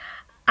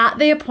 At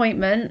the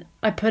appointment,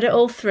 I put it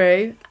all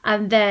through,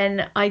 and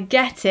then I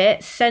get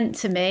it sent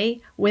to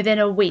me within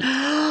a week,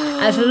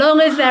 as long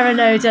as there are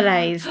no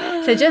delays.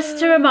 So just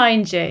to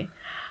remind you,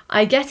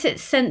 I get it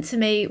sent to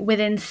me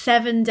within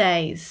 7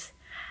 days.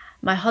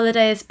 My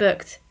holiday is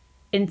booked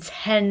in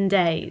 10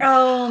 days.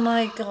 Oh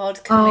my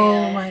God, Camille.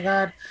 Oh my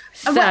God.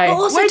 So, But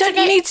also, don't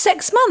you need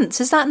 6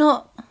 months? Is that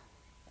not...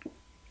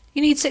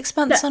 You need 6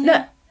 months on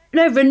it?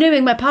 no,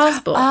 renewing my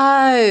passport.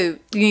 Oh,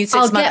 you need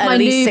 6 months, at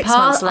least 6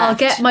 months left. I'll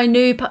get my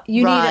new...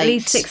 You need at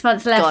least 6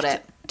 months left. Got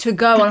it. To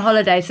go on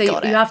holiday, so you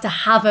Got it. have to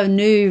have a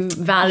new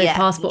valid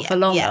passport for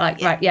longer.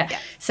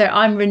 So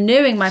I'm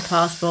renewing my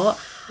passport.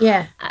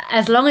 Yeah.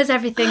 As long as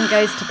everything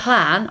goes to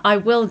plan, I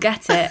will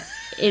get it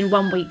in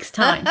 1 week's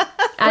time,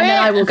 and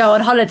then I will go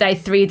on holiday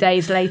 3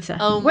 days later.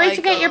 Where'd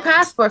you get your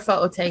passport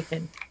photo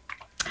taken?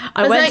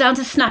 I went down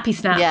to Snappy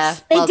Snaps. Yeah,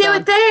 They well do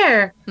done. it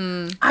there.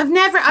 I've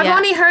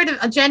only heard of,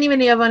 I've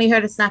only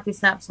heard of Snappy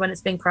Snaps when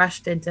it's been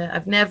crashed into.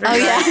 I've never. Oh,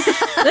 yeah.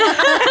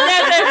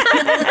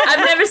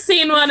 I've never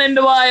seen one in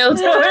the wild.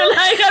 Or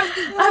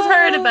I've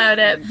heard about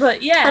it,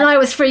 but yeah. And I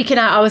was freaking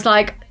out. I was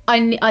like,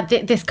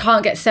 this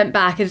can't get sent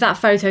back. Is that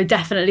photo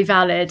definitely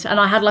valid? And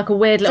I had like a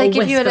weird little give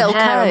wisp you a little of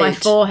hair on my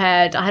code?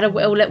 forehead. I had a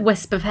little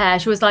wisp of hair.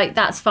 She was like,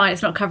 that's fine.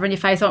 It's not covering your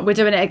face. We're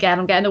doing it again.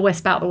 I'm getting the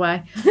wisp out of the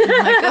way.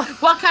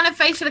 What kind of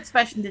facial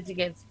expression did you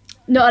give?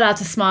 Not allowed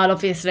to smile,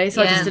 obviously.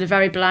 So I Yeah. just did a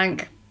very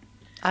blank.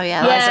 Oh,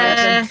 yeah.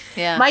 That's it.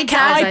 Yeah. Yeah. My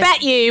dad. I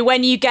bet you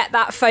when you get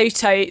that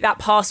photo, that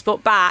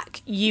passport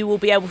back, you will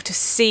be able to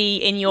see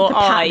in your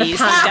eyes the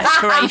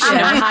desperation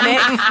and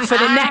panic. For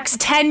the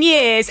next 10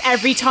 years,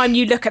 every time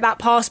you look at that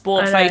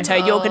passport I know. photo,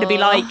 you're going to be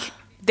like,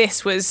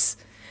 this was...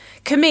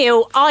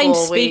 Camille, I'm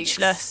 4 weeks.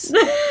 speechless.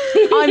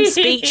 I'm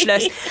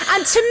speechless.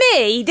 And to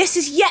me, this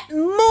is yet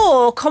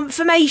more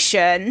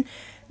confirmation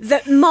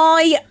that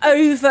my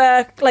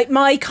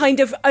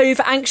kind of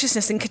over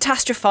anxiousness and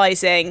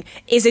catastrophizing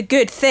is a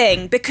good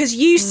thing, because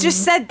you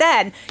just said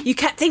then, you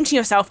kept thinking to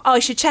yourself, oh, I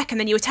should check, and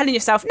then you were telling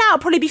yourself, no, I'll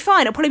probably be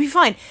fine.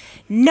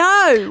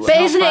 No.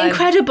 But isn't fine. it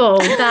incredible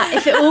that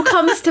if it all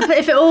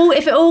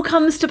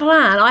comes to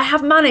plan, I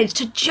have managed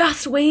to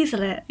just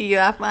weasel it. You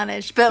have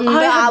managed. But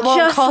I at have what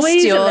just cost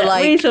your,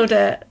 weaseled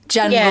it.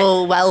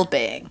 general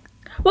well-being?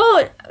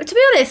 Well, to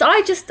be honest,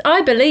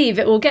 I believe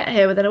it will get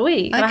here within a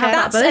week. I have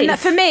that belief. And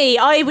for me,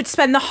 I would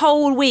spend the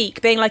whole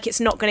week being like, it's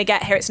not going to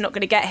get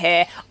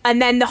here.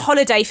 And then the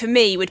holiday for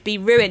me would be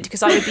ruined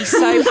because I would be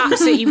so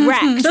absolutely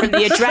wrecked from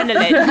the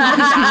adrenaline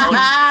down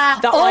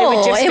that I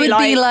would just it would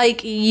be be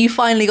like you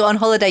finally got on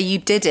holiday, you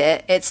did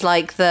it. It's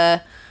like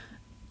the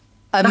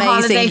amazing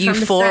holiday from the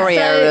euphoria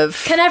start.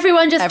 of Can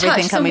everyone just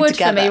everything touch some coming wood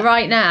for me together.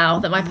 right now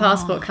that my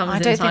passport comes I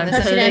in don't time? think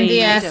there's Touch it any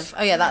NDS. need of-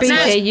 Oh yeah, that's BT,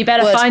 nice. you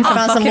better Wood. find some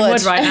Found fucking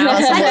wood right now.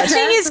 Found some And the wood.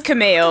 thing is,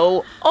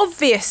 Camille,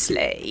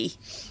 obviously,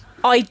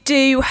 I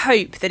do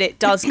hope that it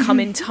does come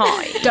in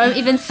time. Don't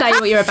even say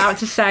what you're about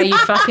to say, you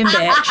fucking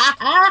bitch.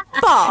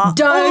 But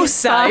Don't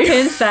also,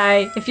 fucking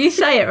say. If you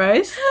say it,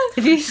 Rose.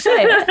 If you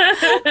say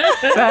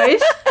it,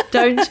 Rose,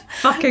 don't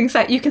fucking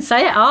say it. You can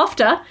say it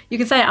after. You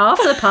can say it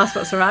after the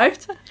passport's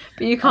arrived,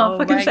 but you can't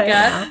fucking my say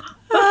God. it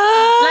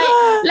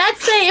now.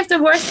 Let's say if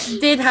the worst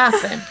did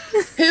happen,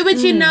 who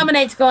would you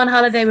nominate to go on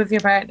holiday with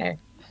your partner?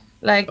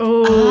 Like,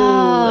 Ooh,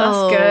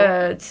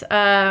 that's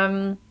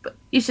good.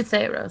 you should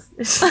say it, Rose.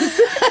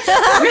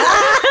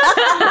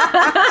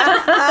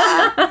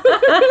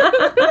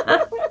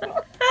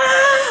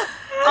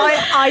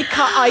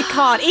 I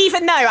can't.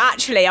 Even though,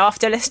 actually,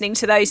 after listening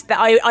to those, that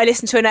I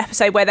listened to an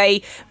episode where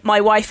my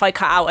Wi-Fi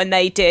cut out and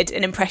they did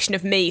an impression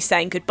of me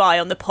saying goodbye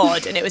on the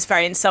pod, and it was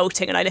very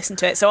insulting. And I listened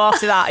to it. So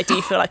after that, I do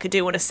feel like I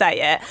do want to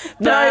say it.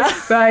 No,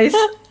 Rose,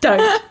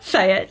 don't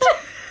say it.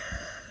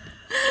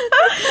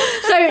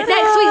 So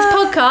next week's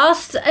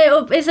podcast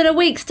is in a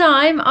week's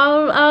time.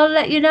 I'll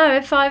let you know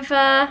if I've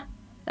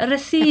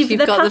received You've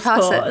the got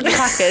passport. the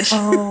package.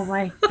 Oh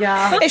my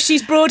God. If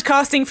she's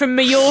broadcasting from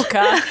Mallorca,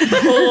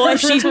 or if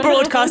she's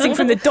broadcasting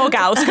from the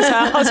doghouse because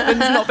her husband's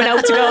not been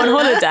able to go on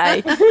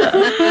holiday.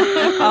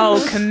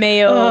 Oh,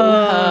 Camille.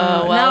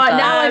 well done.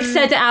 Now I've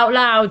said it out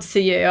loud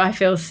to you. I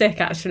feel sick,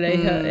 actually.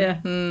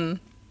 Yeah.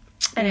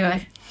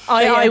 Anyway,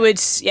 I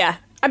would, yeah.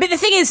 I mean, the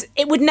thing is,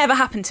 it would never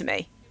happen to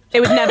me. It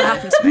would never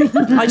happen to me.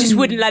 I just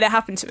wouldn't let it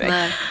happen to me.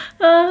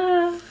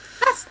 No.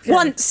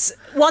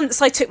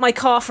 Once I took my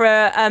car for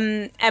a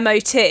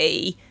MOT,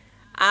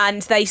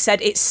 and they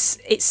said it's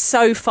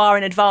so far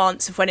in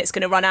advance of when it's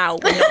going to run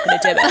out, we're not going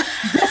to do it.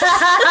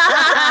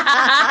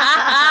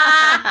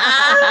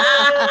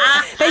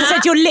 They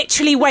said you're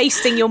literally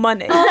wasting your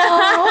money.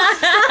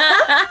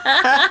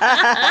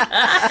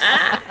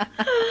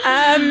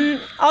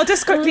 I'll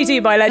just quickly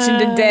do my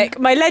legend and Dick.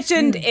 My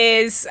legend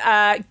is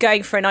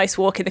going for a nice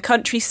walk in the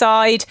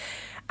countryside.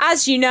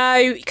 As you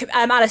know,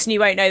 Alison, you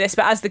won't know this,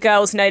 but as the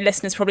girls know,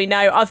 listeners probably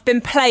know, I've been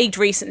plagued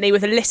recently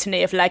with a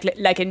litany of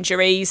leg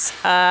injuries.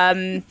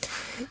 Third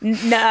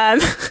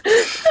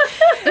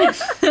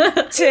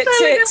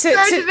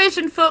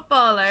division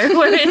footballer.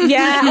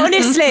 Yeah,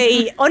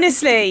 honestly.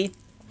 I've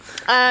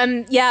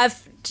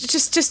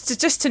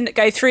just to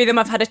go through them,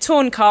 I've had a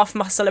torn calf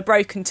muscle, a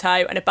broken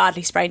toe, and a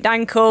badly sprained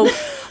ankle.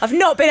 I've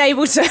not been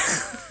able to.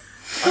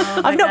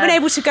 I've not been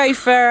able to go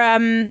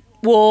for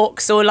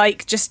walks or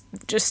like just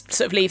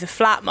sort of leave the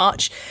flat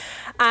much.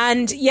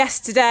 And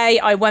yesterday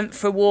I went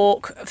for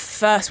a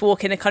first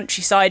walk in the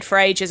countryside for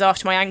ages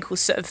after my ankles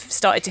sort of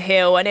started to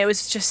heal, and it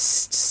was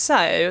just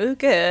so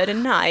good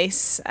and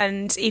nice.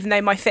 And even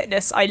though my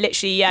fitness, I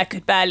literally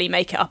could barely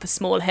make it up a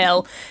small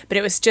hill, but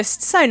it was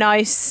just so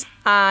nice,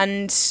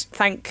 and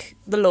thank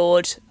the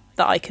Lord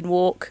that I can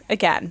walk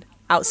again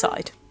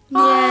outside.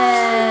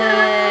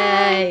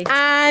 Yay!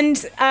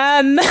 And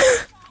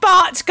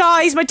but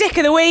guys, my dick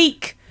of the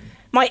week,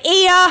 my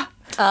ear.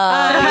 You're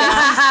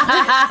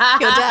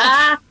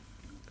deaf.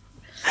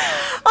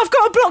 I've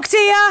got a blocked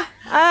ear.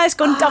 It's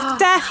gone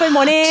deaf in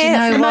one ear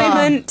at the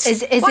moment.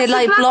 Is it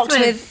like blocked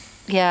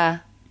with? Yeah.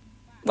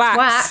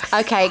 Wax.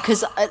 Okay,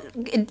 because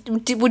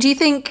would you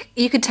think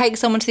you could take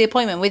someone to the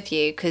appointment with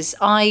you? Because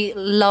I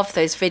love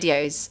those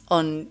videos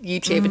on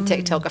YouTube and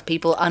TikTok of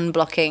people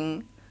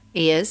unblocking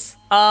ears.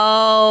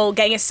 Oh,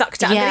 getting it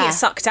sucked out. I'm getting it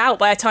sucked out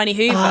by a tiny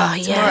Hoover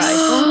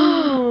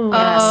tomorrow.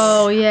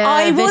 Oh, yeah.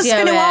 I was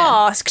going to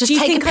ask. Just do you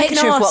take think a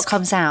picture I of can what ask?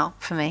 comes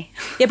out for me.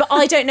 Yeah, but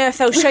I don't know if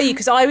they'll show you,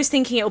 because I was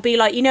thinking it'll be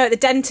like, at the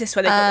dentist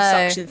where they've got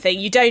the suction thing.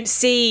 You don't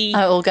see it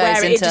all goes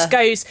where it into... just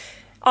goes.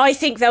 I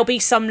think there'll be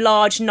some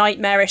large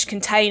nightmarish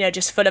container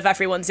just full of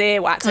everyone's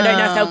earwax. I don't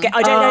know if they'll get.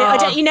 I don't know. I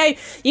don't.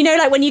 You know,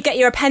 like when you get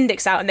your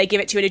appendix out and they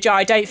give it to you in a jar.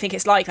 I don't think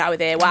it's like that with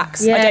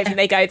earwax. Yeah. I don't think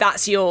they go,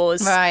 "That's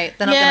yours." Right.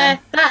 They're not gonna...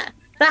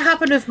 that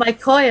happened with my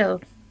coil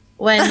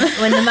when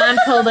the man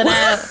pulled it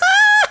out,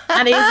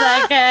 and he's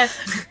like, Yes,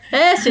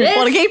 it is.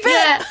 Want to keep it?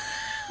 "Yeah,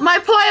 my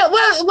coil."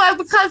 Well,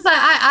 because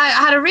I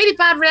had a really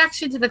bad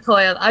reaction to the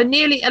coil. I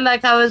nearly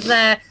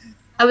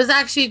I was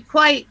actually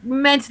quite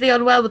mentally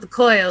unwell with the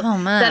coil. Oh,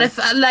 man. That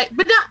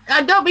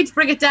I don't mean to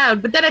bring it down,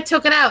 but then I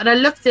took it out and I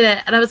looked at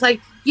it and I was like,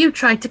 "You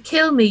tried to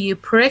kill me, you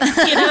prick." You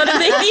know what I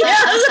mean?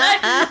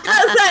 I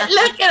was like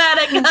looking at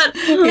it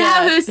going,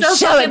 "Now who's so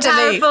Show fucking it to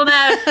me." powerful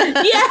now?"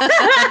 Yeah.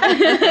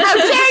 How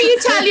dare you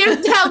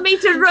tell me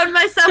to run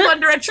myself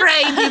under a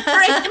train, you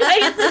prick.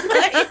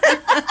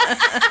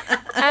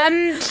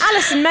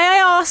 Alison, may I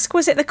ask,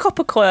 was it the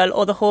copper coil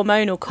or the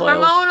hormonal coil?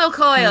 Hormonal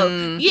coil.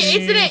 Yeah,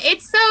 isn't it?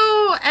 It's so.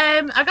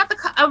 I got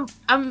the.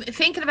 I'm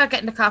thinking about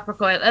getting the copper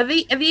coil. Have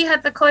you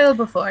had the coil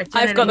before?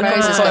 I've got the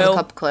Rose has got coil. the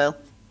copper coil.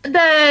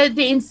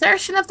 The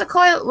insertion of the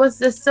coil was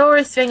the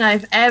sorest thing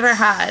I've ever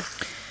had.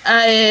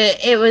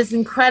 It was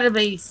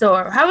incredibly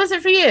sore. How was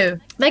it for you?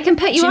 They can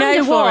put you Do you know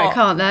under for what? it,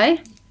 can't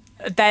they?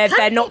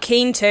 They're not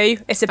keen to.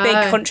 It's a big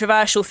Oh.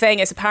 controversial thing.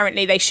 It's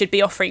apparently they should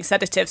be offering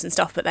sedatives and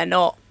stuff, but they're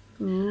not.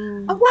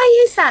 Oh,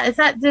 why is that? Is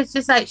that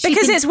just like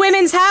Because it's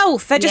women's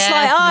health. They're just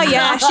Yeah. like, oh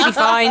yeah, she'll be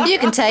fine. You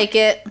can take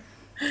it.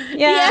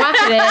 Yeah. Whack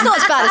it in. It's not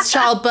as bad as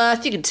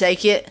childbirth. You can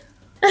take it.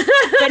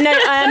 But no,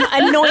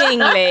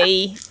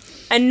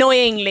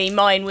 annoyingly,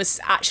 mine was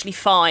actually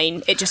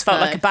fine. It just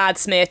felt like a bad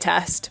smear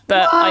test.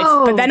 But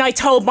Whoa. then I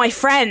told my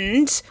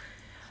friend.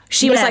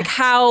 She was Yeah. like,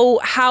 how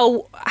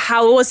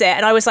was it?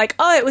 And I was like,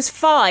 oh, it was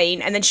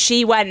fine. And then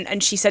she went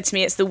and she said to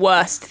me, it's the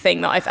worst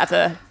thing that I've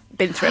ever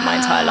been through in my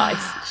entire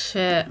life.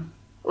 Shit.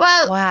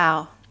 Well,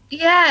 Wow.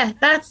 yeah,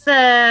 that's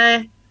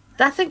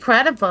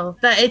incredible.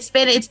 That it's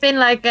been a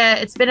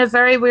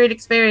very weird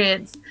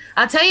experience.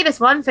 I'll tell you this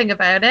one thing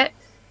about it.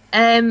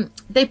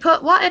 They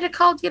put, what are it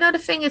called? You know the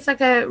thing? It's like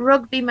a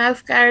rugby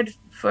mouth guard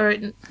for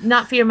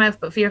not for your mouth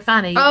but for your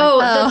fanny. Oh,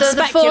 the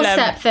speculum.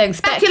 four-step thing.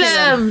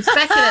 Speculum.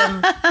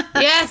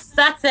 Yes,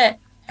 that's it.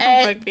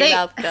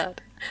 Mouth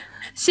guard.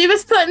 She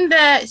put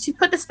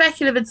the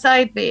speculum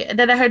inside me, and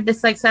then I heard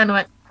this like sound and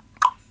went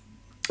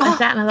like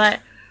that, and I was like,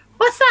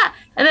 "What's that?"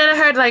 And then I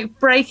heard like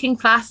breaking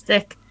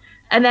plastic,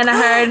 and then I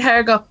heard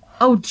her go,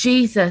 "Oh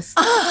Jesus!"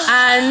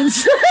 And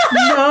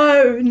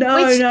No.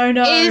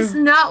 is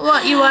not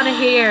what you want to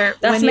hear.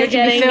 That's when you're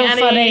making me getting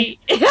feel funny.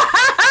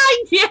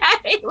 Yeah,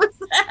 it was.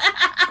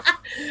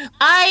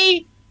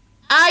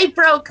 I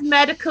broke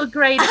medical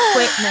grade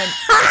equipment.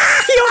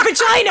 Your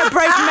vagina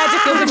broke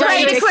medical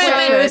Grade grade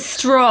equipment. So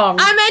strong.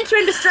 I'm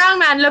entering the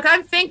strongman. Look,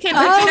 I'm thinking,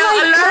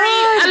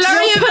 Oh a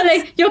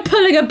lorry You're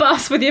pulling a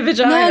bus with your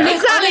vagina. No,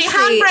 exactly,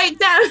 honestly, handbrake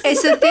down.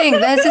 It's the thing.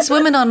 There's this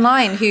woman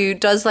online who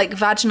does like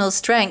vaginal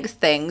strength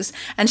things,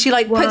 and she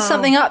like puts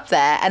something up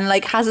there and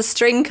like has a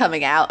string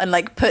coming out and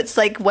like puts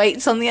like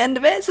weights on the end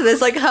of it. So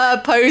there's like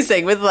her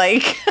posing with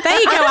like There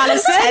you go,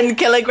 Alison. 10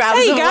 kilograms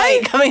There you of go.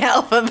 weight coming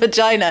out of her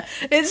vagina.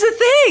 It's a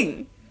thing.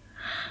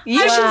 You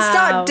should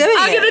start doing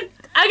it.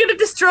 I'm gonna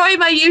destroy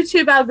my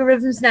YouTube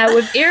algorithms now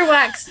with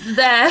earwax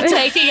there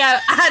taking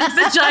out and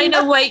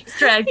vagina weight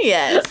strength.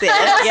 Yes.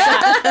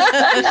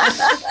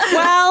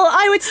 Well,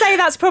 I would say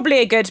that's probably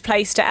a good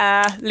place to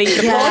leave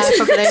the pod,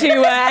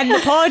 to end the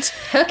pod.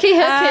 Hooky.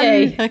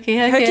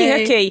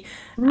 Hooky.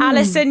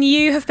 Alison,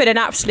 you have been an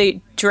absolute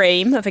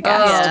dream of a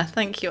guest. Yeah,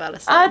 thank you,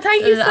 Alison. Oh,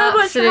 thank you so much for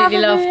Absolutely having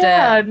loved me it.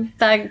 on.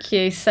 Thank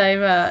you so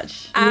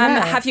much.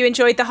 Have you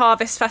enjoyed the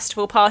Harvest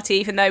Festival party,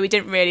 even though we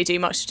didn't really do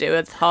much to do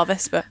with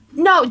Harvest? But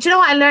No, do you know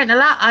what? I learned a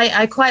lot.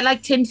 I quite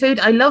like tin food.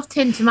 I love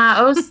tin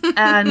tomatoes.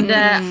 And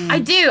I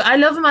do. I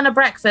love them on a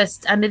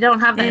breakfast, and they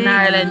don't have that in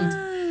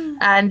Ireland.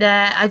 And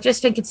I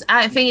think it's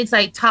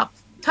like top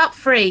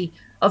 3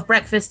 of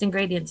breakfast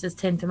ingredients is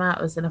tin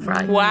tomatoes in a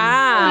fry.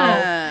 wow.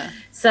 Yeah.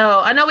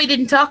 So I know we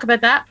didn't talk about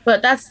that,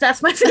 but that's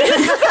my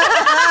favorite.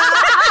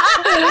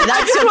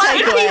 That's your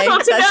takeaway.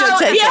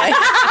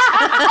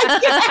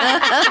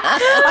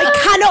 I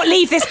cannot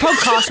leave this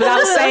podcast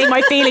without saying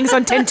my feelings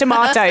on tin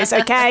tomatoes,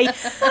 okay?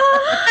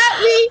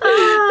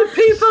 The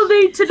people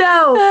need to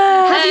know.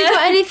 Have you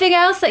got anything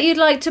else that you'd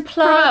like to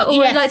plug, or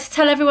would you like to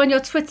tell everyone your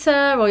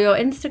Twitter or your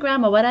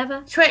Instagram or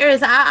whatever? Twitter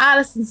is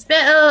 @Alison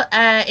Spittle,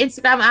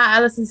 Instagram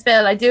 @Alison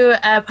Spittle. I do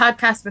a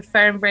podcast with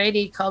Fern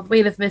Brady called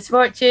Wheel of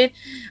Misfortune.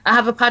 I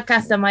have a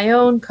podcast on my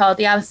own called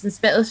The Alison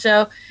Spittle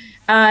Show.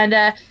 And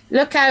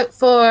look out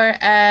for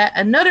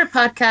another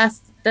podcast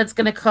that's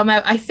going to come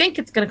out. I think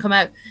it's going to come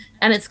out.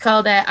 And it's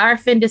called Our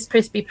Findus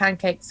Crispy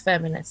Pancakes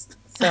Feminist.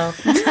 So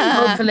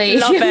hopefully.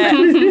 Love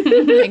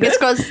it. Fingers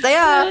crossed they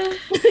are. Yeah,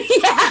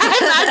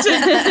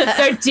 imagine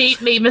they're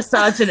deeply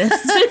misogynist.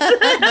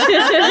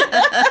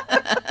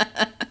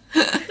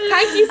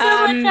 Thank you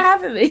so much for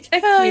having me.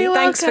 Thank you.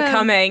 Thanks for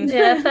coming.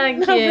 Yeah,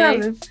 thank No you.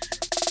 problem.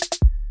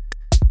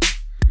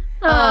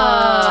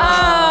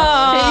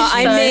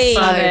 I mean,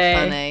 So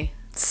funny.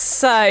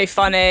 so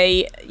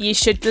funny. You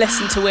should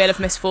listen to Wheel of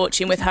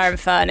Misfortune with her and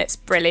Fern. It's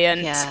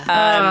brilliant.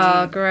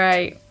 Yeah.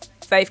 Great.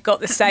 They've got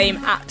the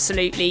same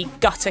absolutely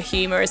gutter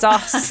humour as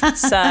us.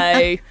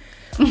 So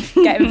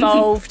get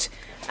involved.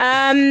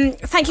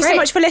 Thank you so Great.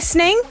 much for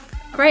listening.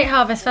 Great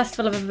Harvest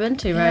Festival I've ever been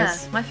to, Rose. Yeah,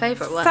 my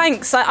favourite one.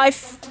 Thanks. I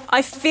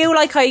feel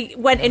like I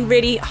went in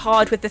really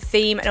hard with the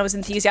theme and I was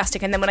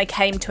enthusiastic. And then when I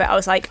came to it, I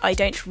was like, I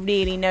don't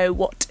really know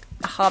what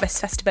a Harvest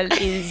Festival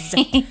is.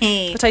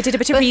 But I did a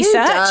bit of But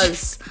research. who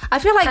does? I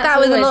feel like That's that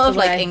with a always lot the of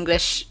like way.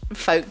 English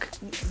folk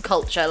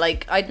culture.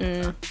 Like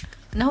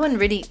no one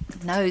really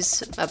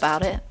knows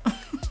about it.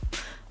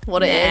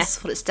 What it is,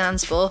 what it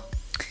stands for.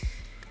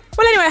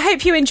 Well, anyway, I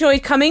hope you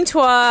enjoyed coming to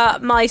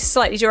my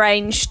slightly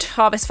deranged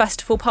Harvest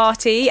Festival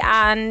party.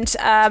 And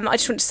I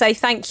just want to say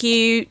thank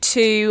you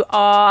to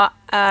our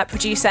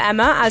producer,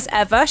 Emma, as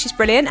ever. She's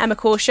brilliant, Emma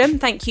Corsham.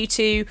 Thank you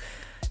to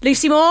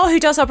Lucy Moore, who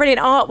does our brilliant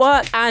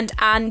artwork, and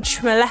Anne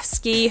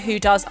Chmielewski, who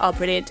does our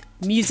brilliant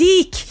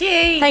music.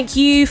 Yay. Thank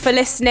you for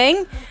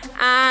listening.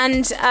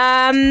 And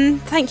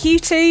thank you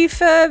too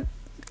for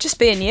just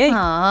being you.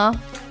 Aww.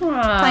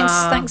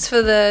 Thanks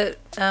for the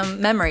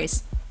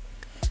memories.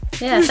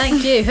 Yeah,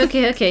 thank you.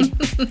 Hooky. Hooky.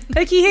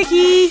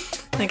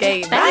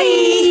 Okay,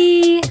 Bye.